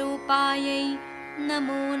अचिन्त्यरूपायै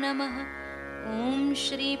नमो नमः। ॐ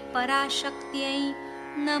श्री पराशक्त्यै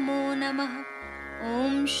नमो नमः। ॐ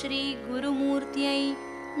श्री गुरुमूर्त्यै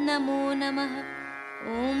नमो नमः।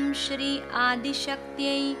 ॐ श्री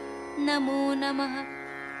आदिशक्त्यै नमो नमः।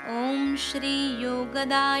 ॐ श्री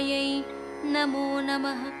योगदायै नमो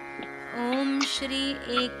नमः। ॐ श्री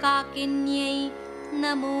एकाकिन्यै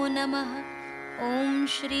नमो नमः। ॐ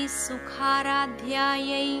श्री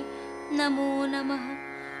सुखाराध्यायै नमो नमः।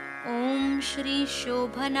 ॐ श्री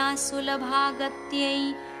शोभनासुलभागत्यै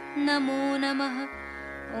नमो नमः।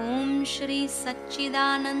 ॐ श्री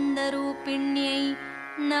सच्चिदानन्दरूपिण्यै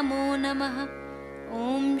नमो नमः। ॐ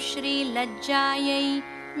श्री लज्जायै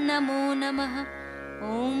नमो नमः।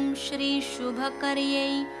 ॐ श्री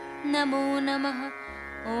शुभकर्यै नमो नमः।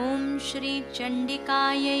 ॐ श्री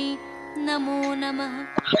चण्डिकायै नमो नमः।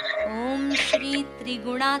 ॐ श्री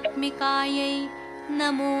त्रिगुणात्मिकायै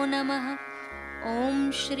नमो नमः। ॐ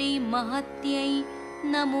श्री महत्यै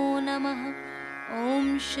नमो नमः। ॐ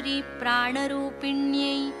श्री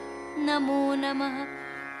प्राणरूपिण्यै नमो नमः।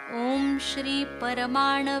 ॐ श्री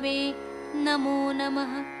परमाणवे नमो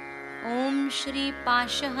नमः। ॐ श्री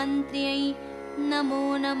पाशहन्त्र्यै नमो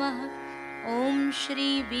नमः। ॐ श्री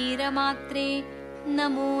वीरमात्रे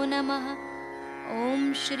नमो नमः। ॐ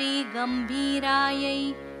श्री गम्भीरायै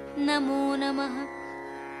नमो नमः।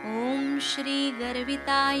 ॐ श्री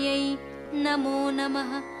गर्वितायै नमो नमः।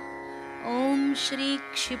 ॐ श्री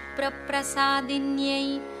क्षिप्रप्रसादिन्यै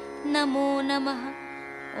नमो नमः।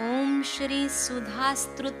 ॐ श्री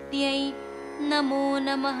सुधास्तुत्यै नमो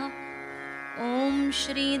नमः। ॐ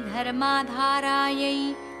श्री धर्माधारायै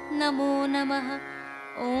नमो नमः।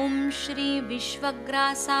 ॐ श्री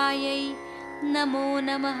विश्वग्रासायै नमो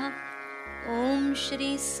नमः। ॐ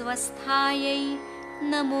श्री स्वस्थायै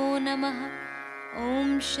नमो नमः। ॐ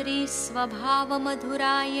श्री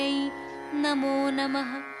स्वभावमधुरायै नमो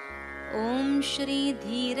नमः। ॐ श्री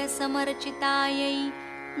धीरसमर्चितायै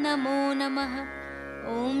नमो नमः।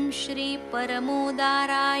 ॐ श्री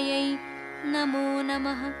परमोदारायै नमो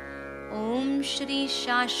नमः। ॐ श्री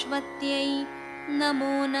शाश्वत्यै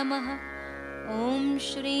नमो नमः। ॐ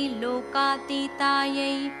श्री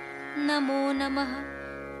लोकातीतायै नमो नमः।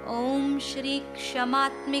 ॐ श्री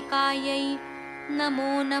क्षमात्मिकायै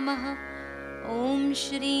नमो नमः। ॐ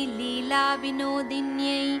श्री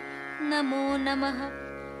लीलाविनोदिन्यै नमो नमः।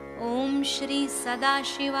 ॐ श्री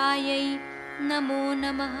सदाशिवायै नमो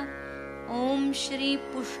नमः। ॐ श्री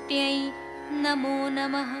पुष्ट्यै नमो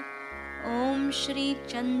नमः। ॐ श्री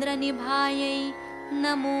चन्द्रनिभायै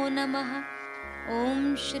नमो नमः। ॐ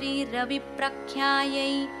श्री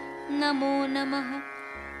रविप्रख्यायै नमो नमः।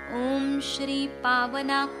 ॐ श्री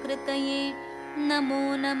पावनाकृतये नमो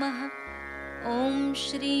नमः। ॐ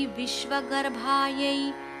श्री विश्वगर्भायै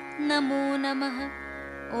नमो नमः।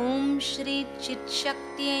 ॐ श्री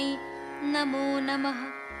चित्शक्त्यै नमो नमः।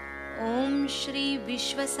 ॐ श्री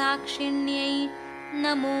विश्वसाक्षिण्यै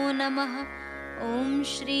नमो नमः। ॐ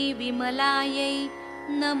श्री विमलायै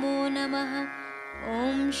नमो नमः।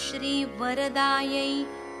 ॐ श्री वरदायै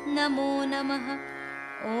नमो नमः।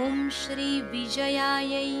 ॐ श्री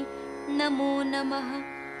विजयायै नमो नमः।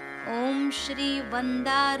 ॐ श्री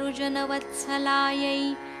वन्दारुजनवत्सलायै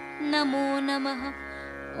नमो नमः।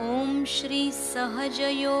 ॐ श्री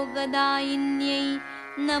सहजयोगदायिन्यै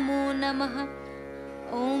नमो नमः।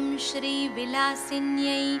 ॐ श्री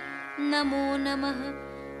विलासिन्यै नमो नमः।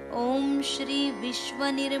 ॐ श्री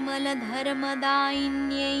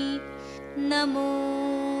विश्वनिर्मलधर्मदायिन्यै नमो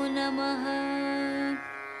नमः।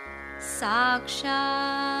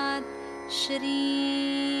 साक्षात् श्री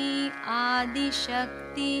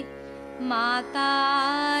आदिशक्ति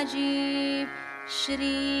माताजी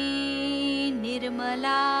श्री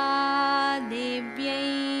निर्मला देव्यै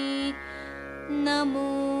नमो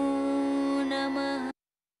नमः।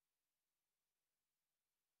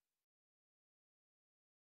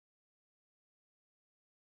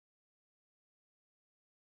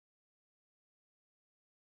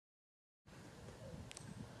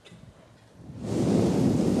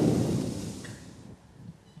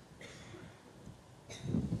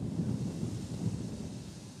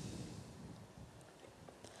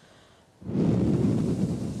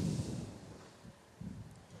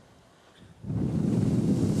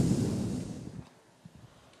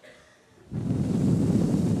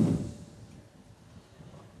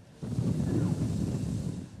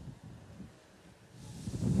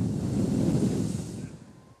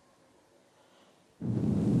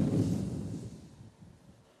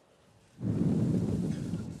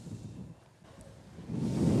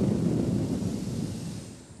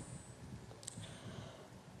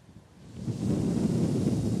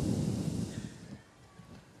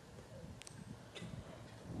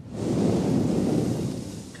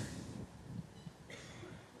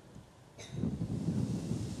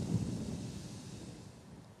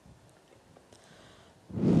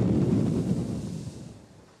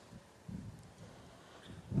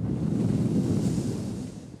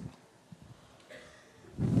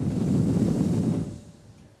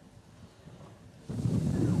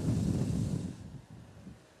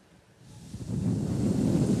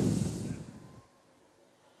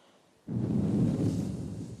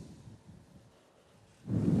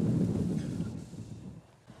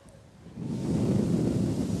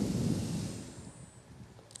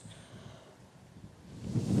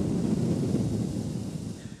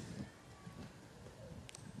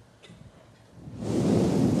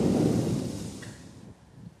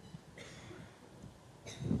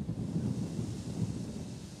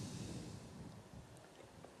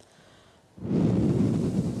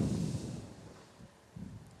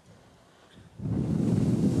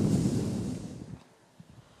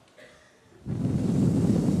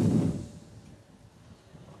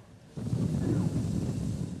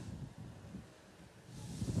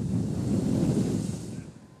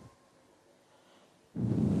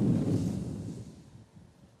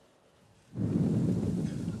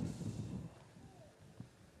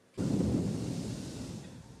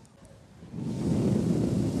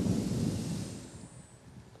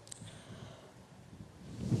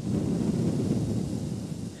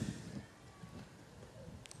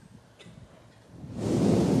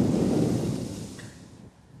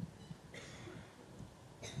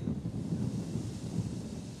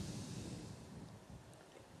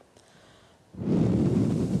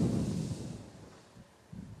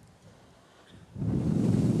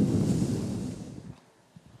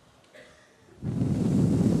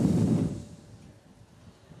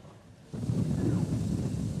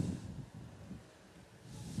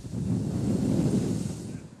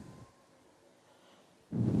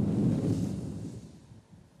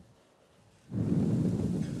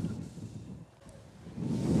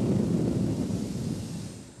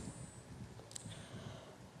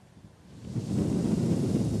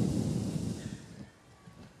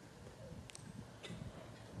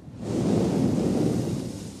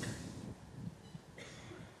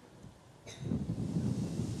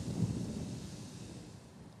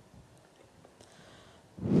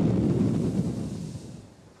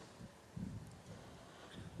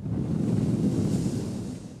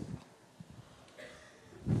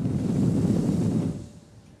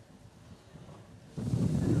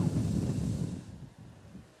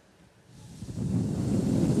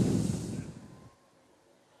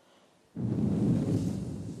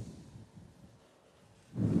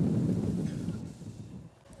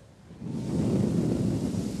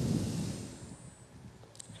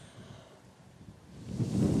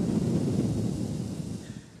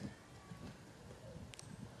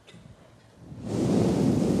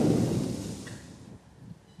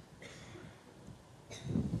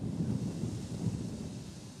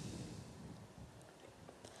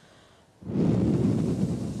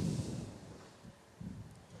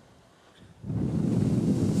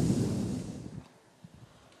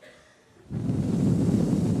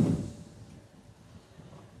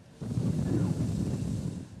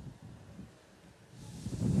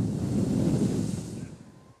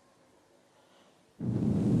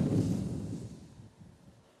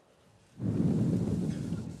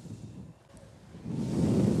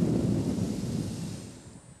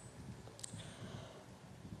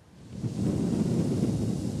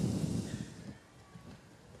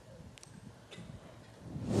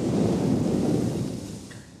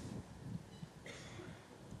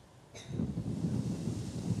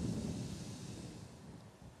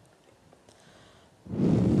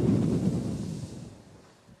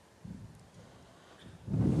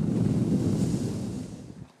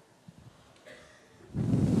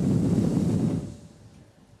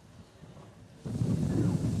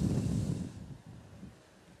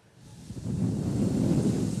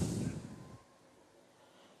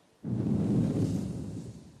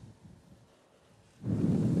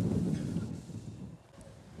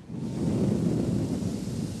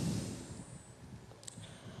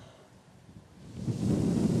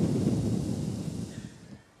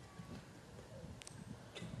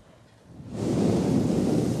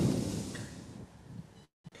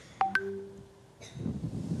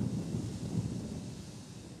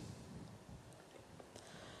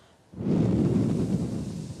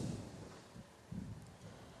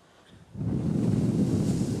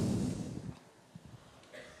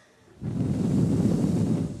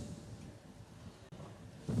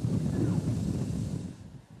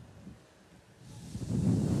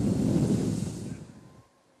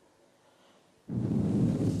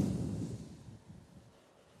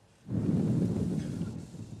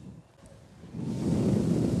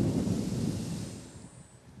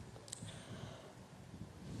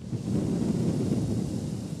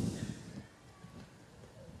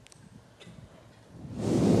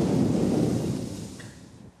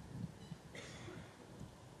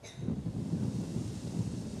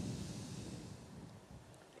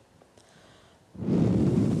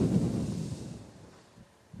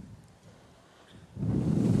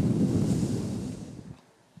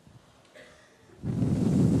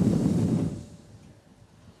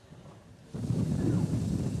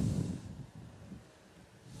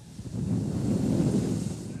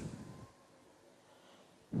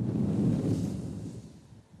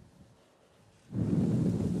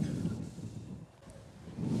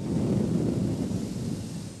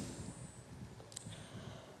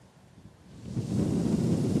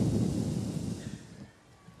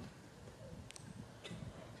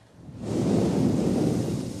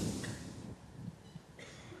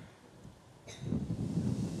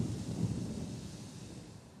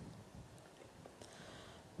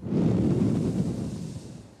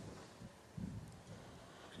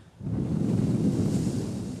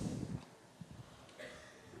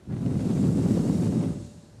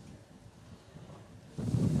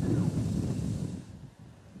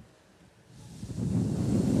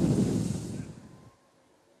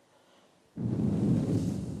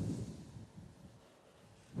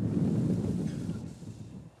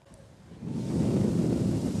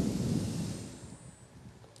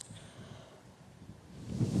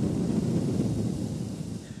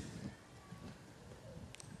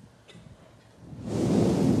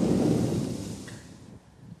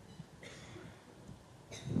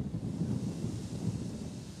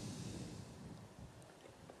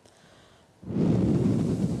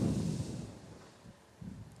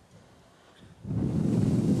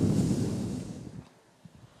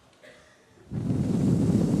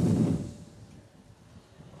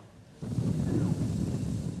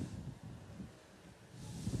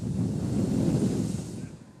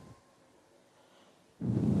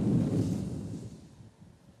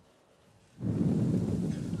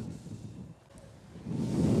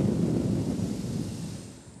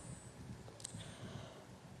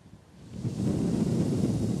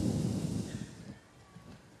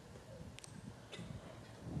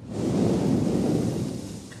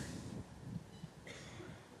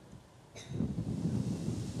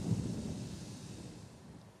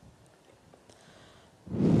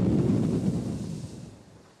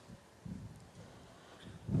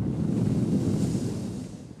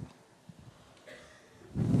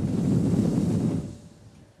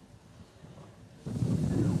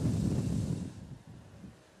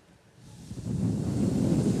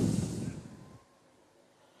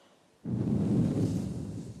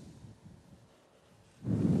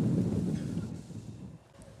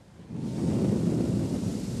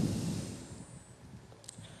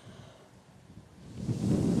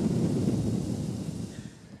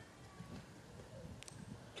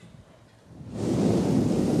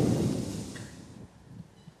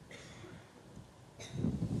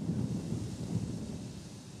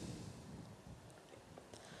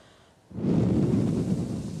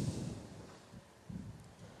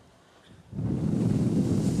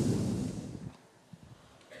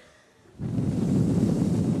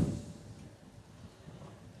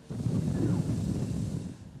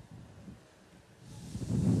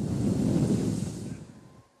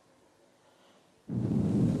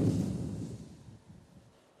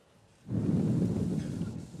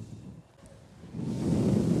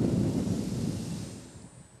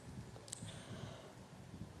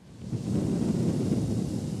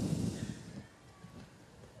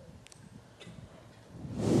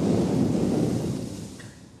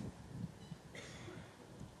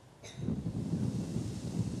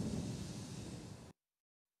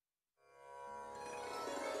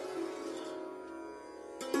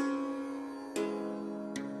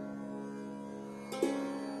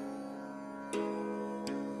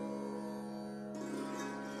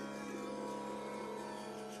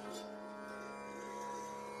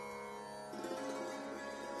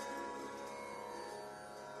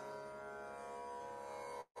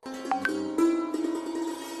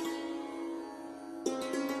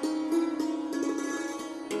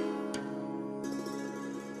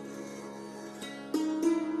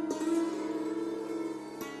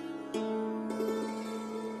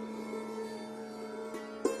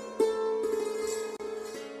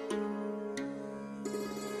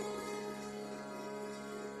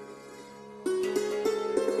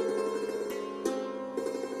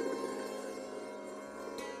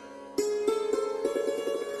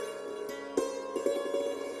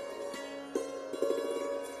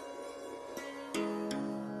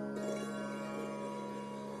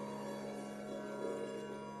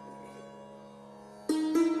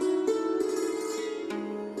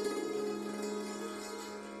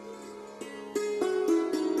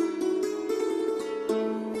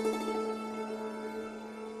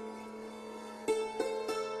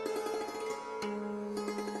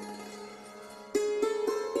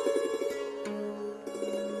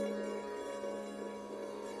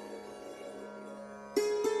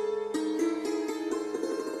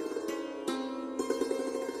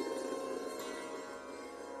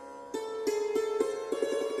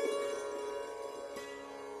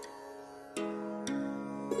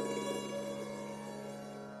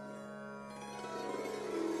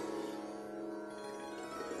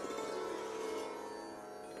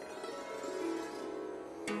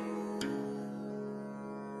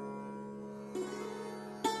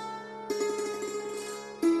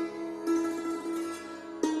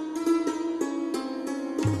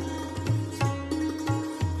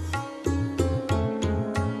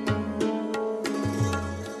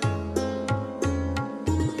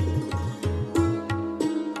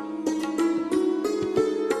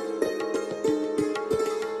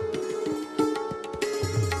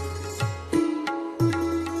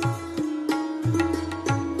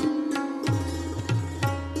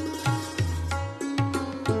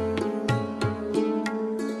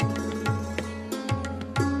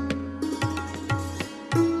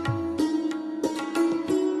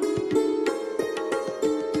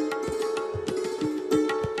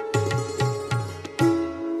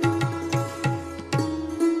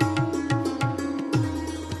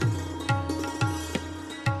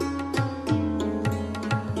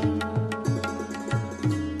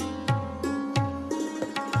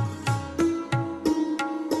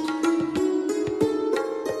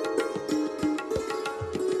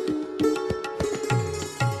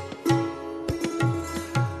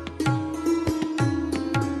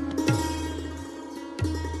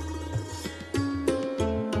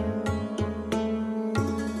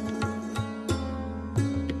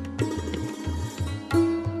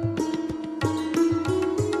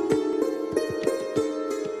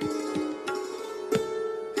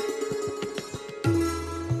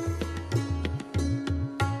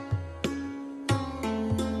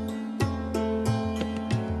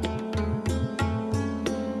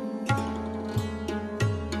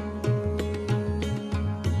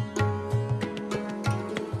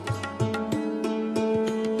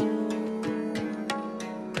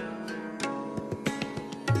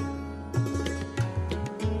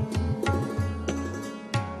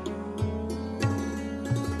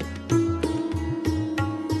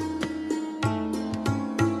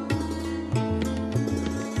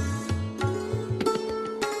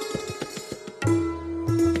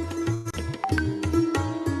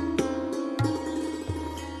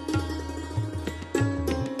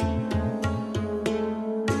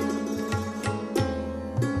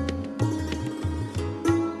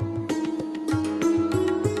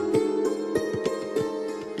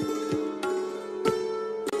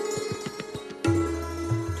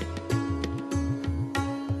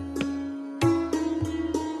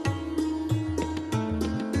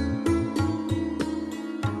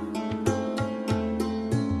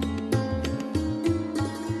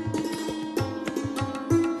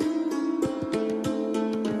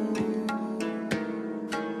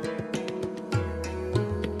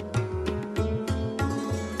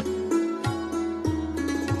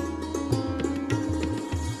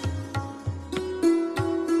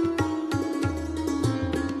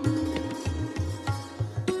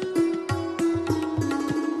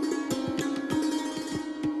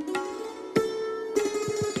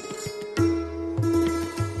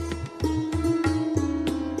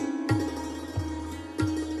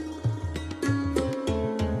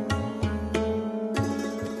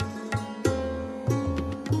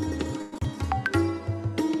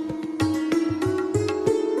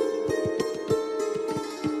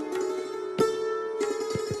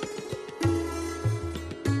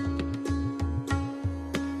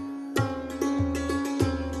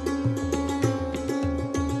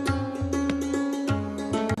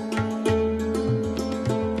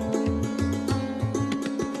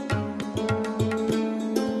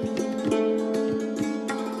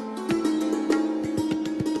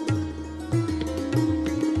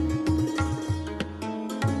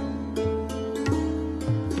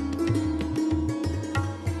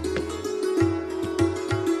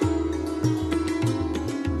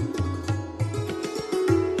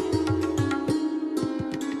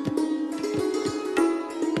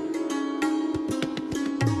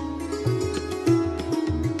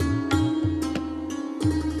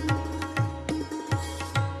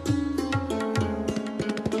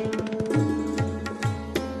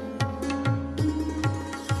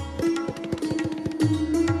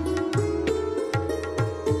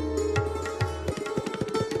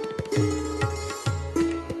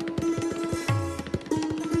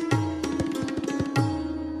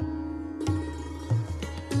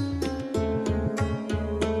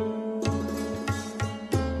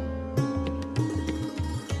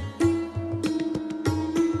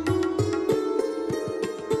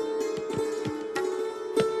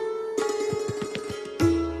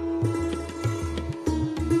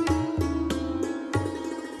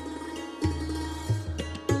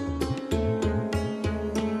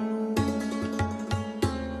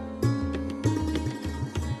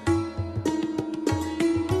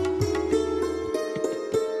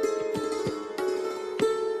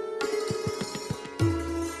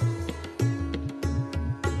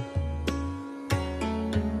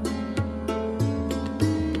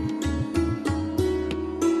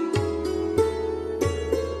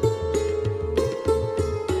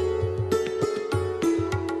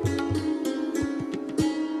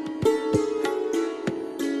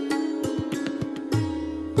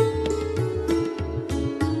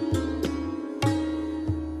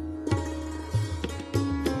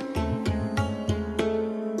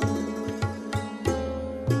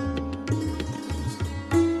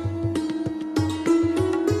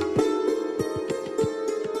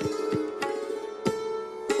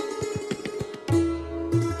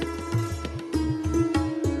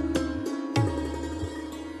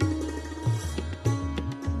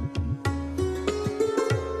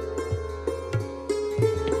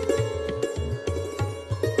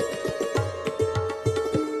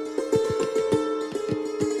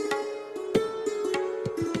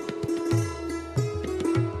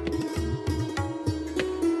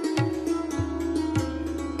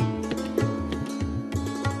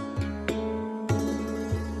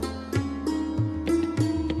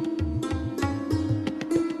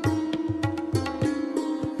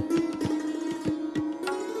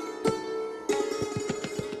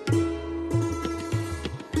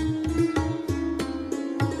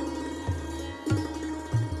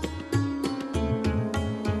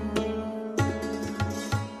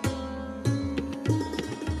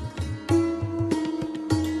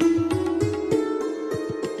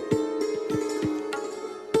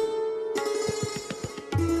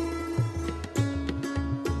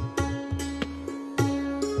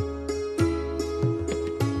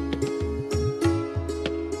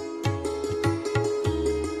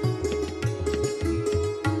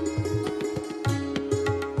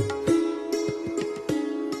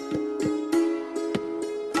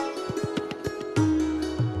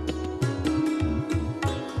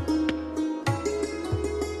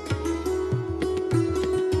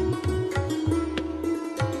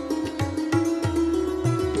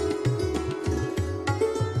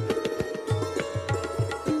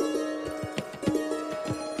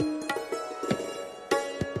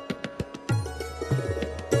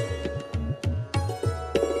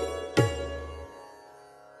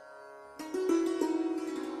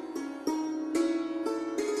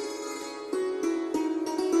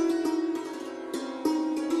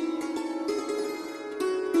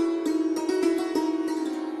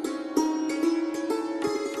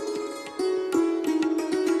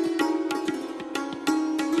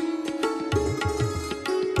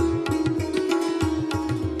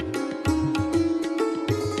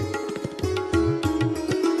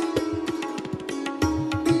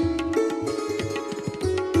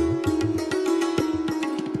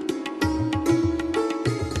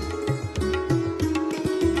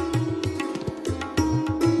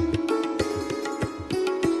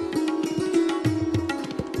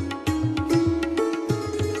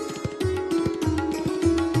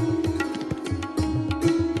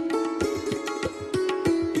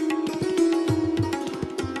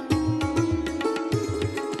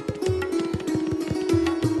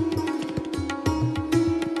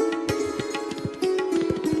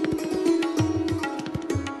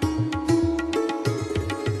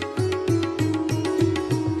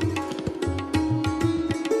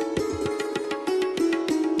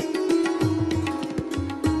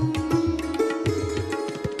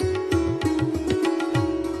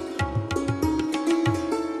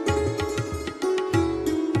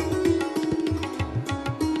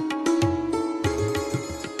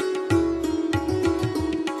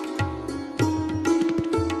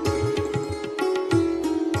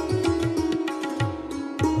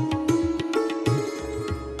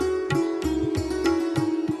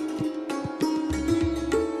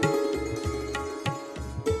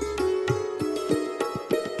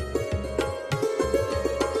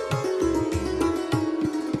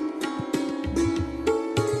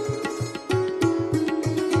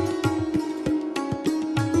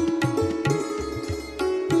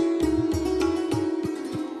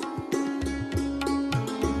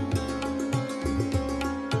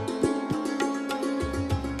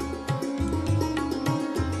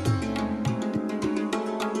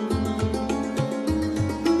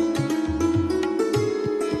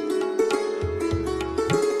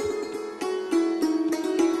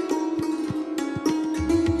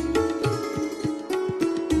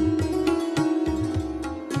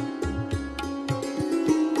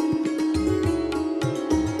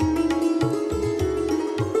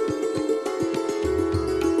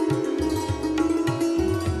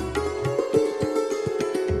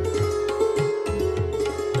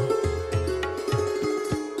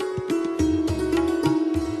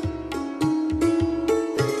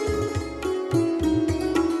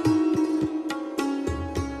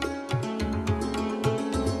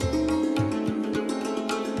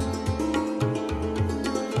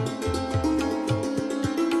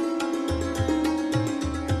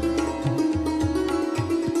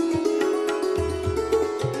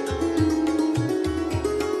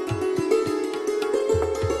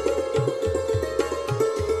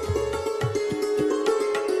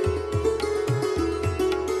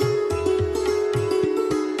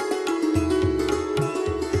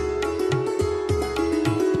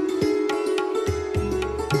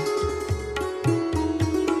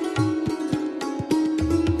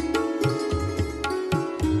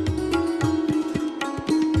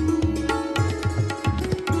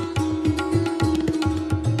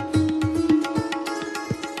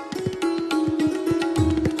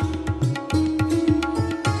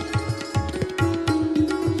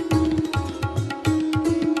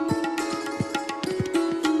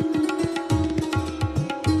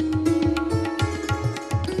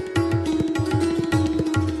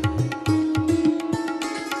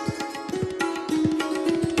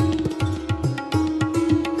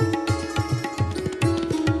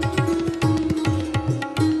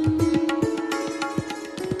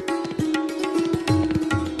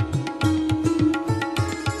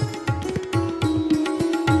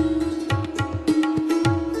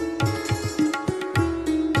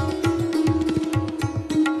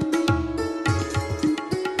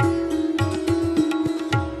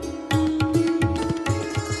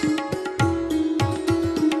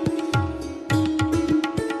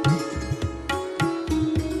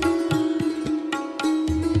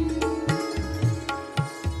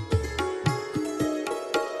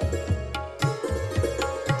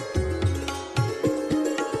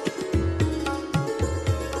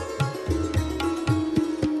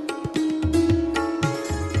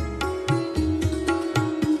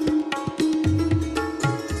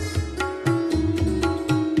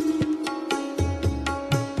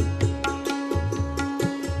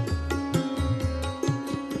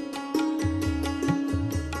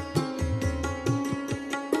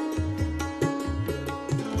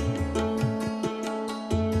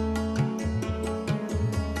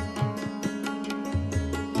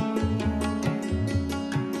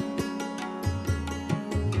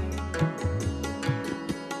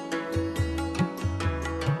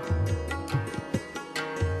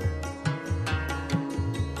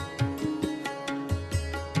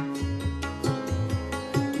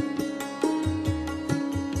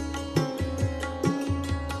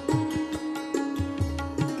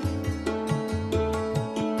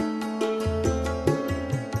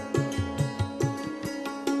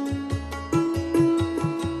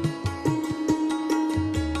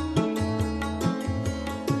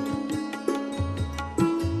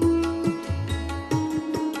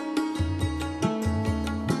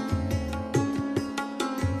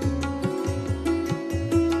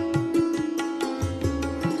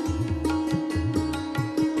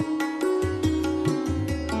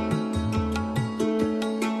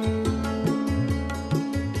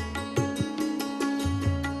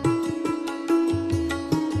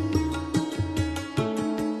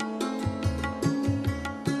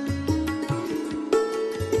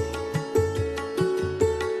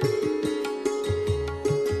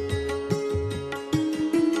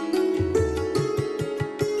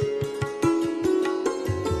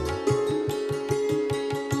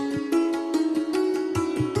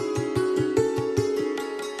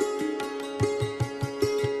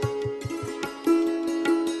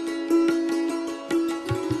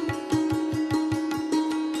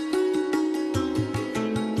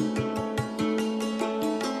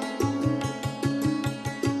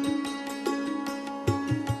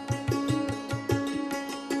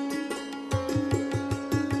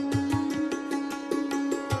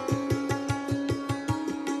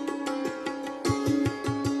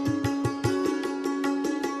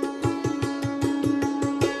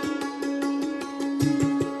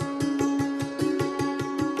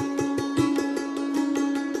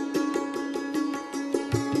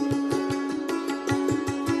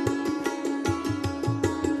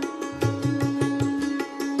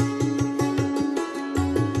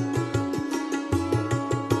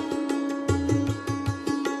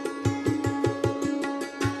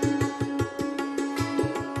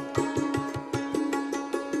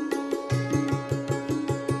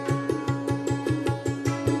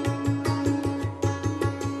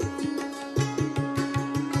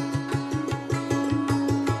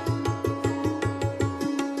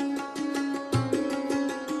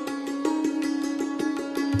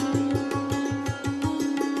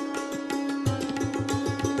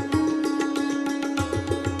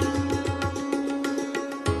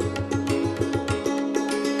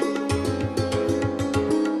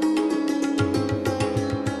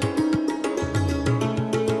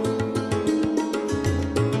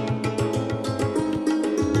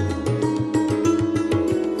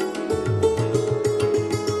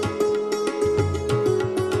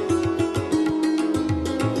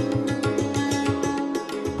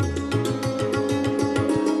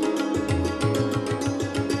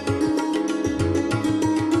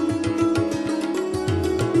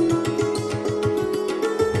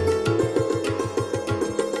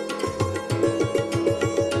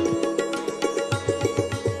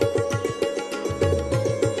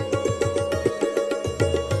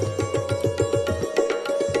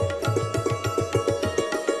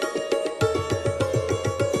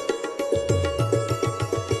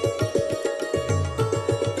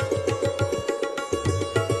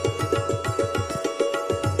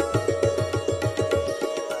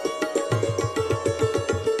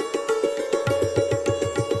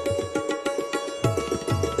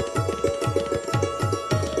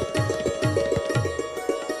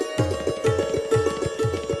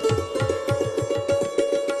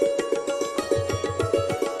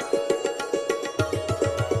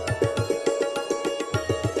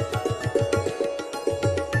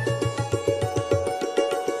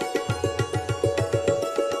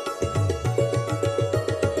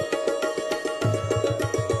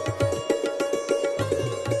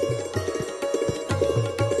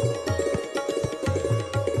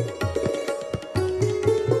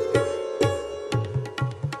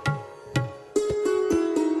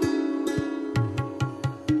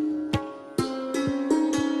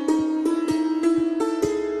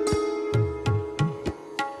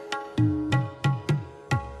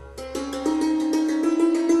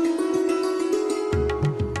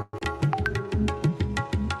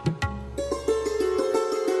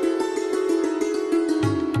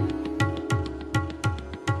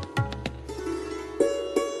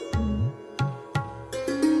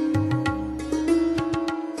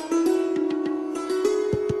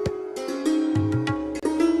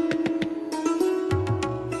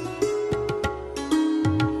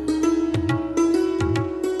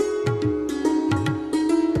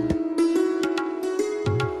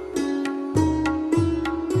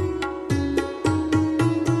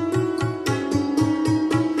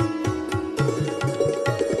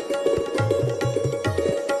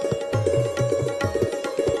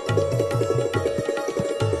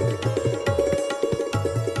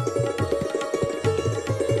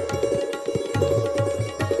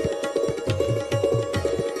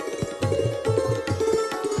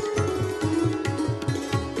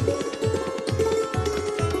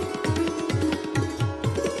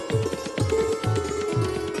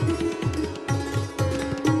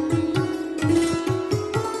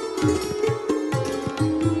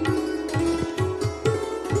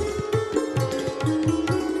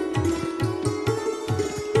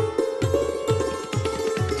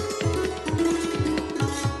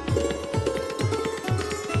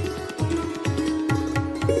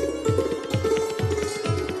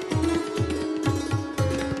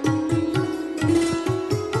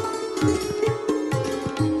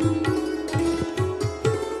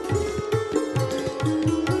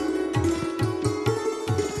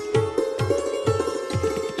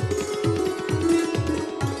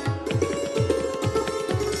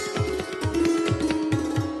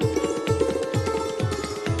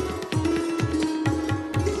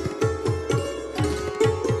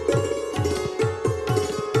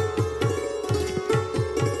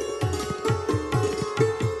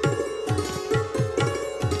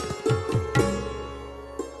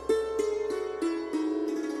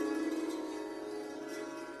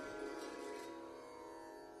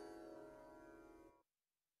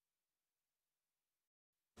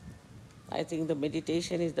 I think the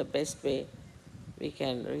meditation is the best way we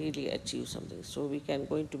can really achieve something. So we can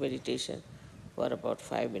go into meditation for about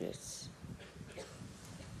 5 minutes.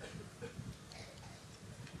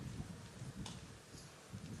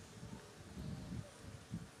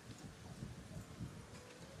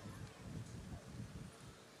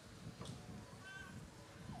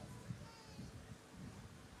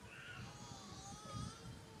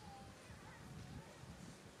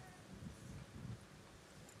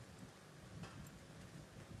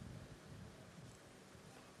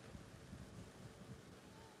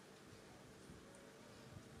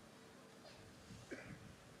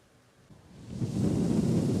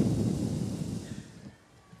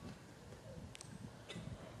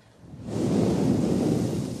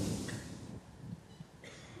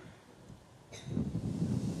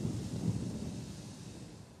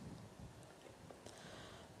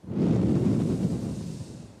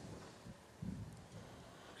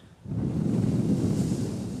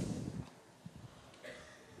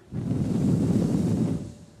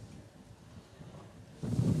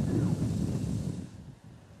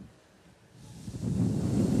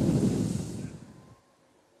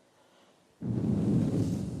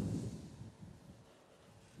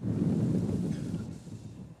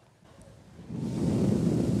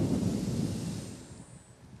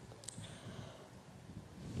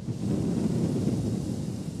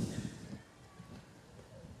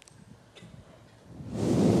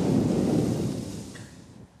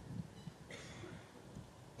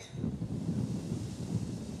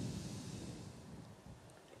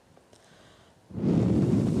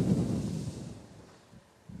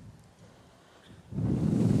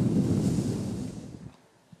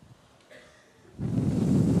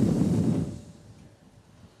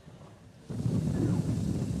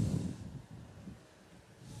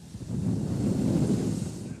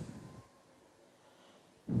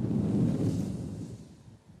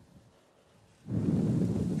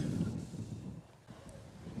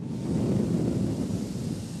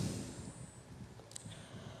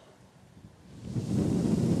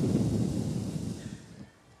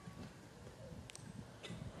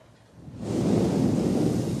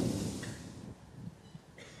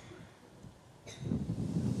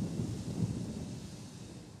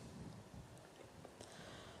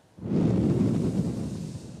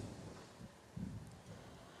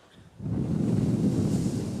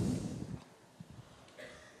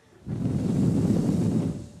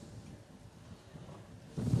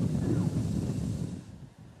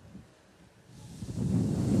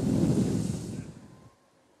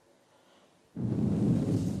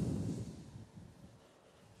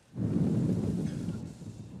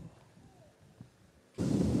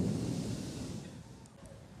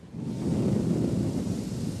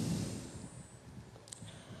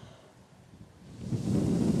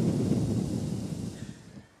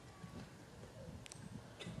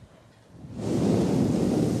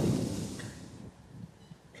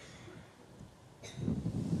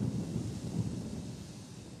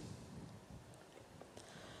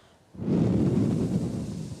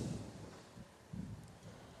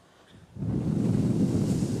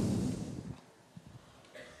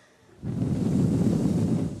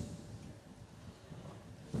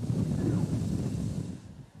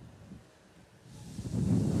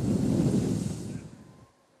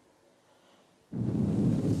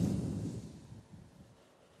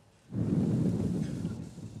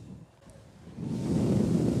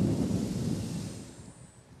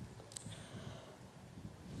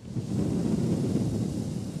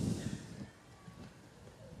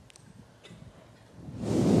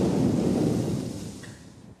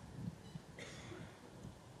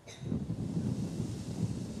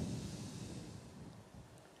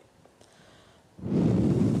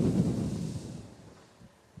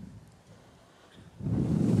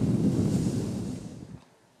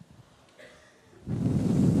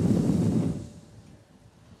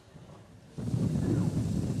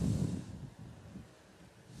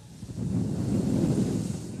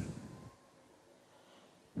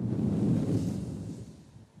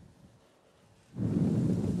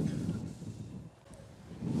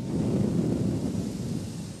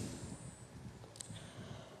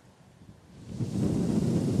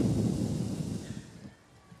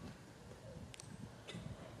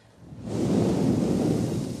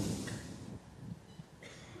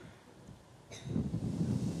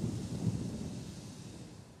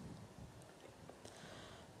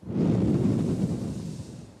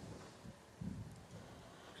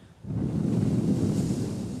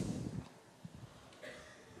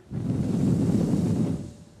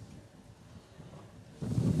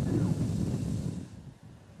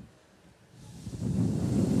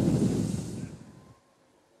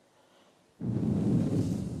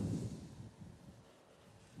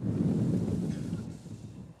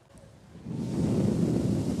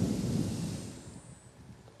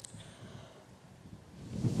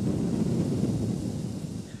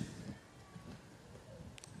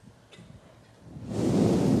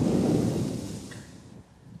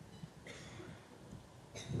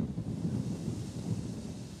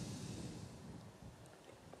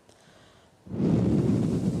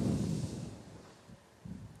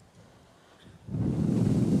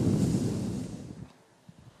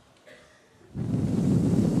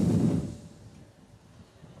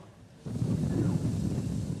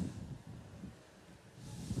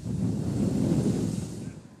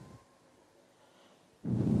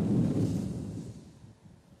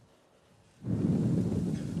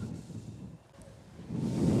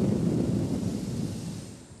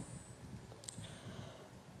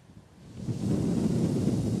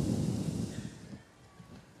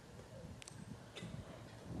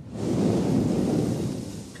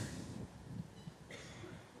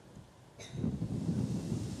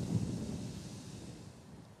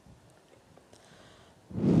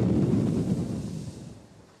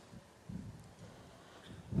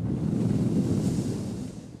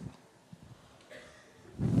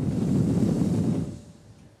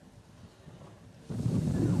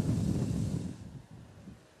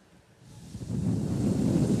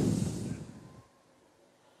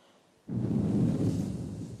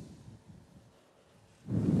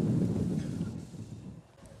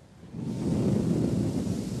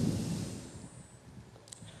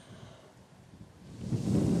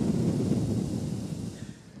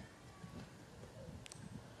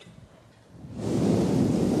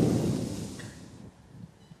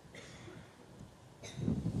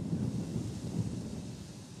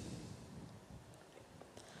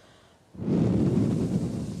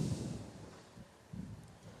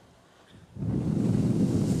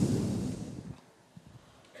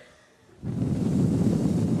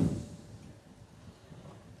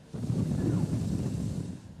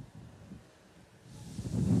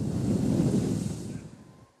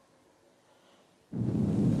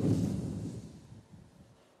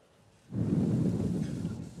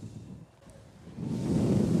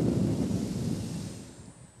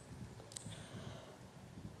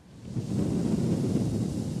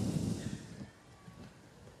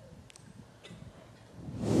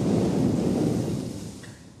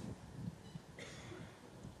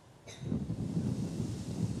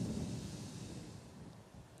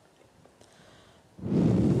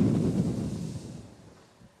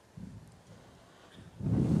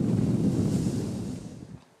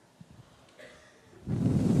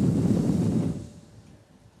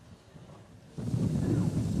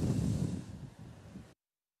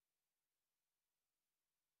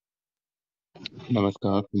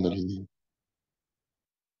 Namaskar, Kundalini.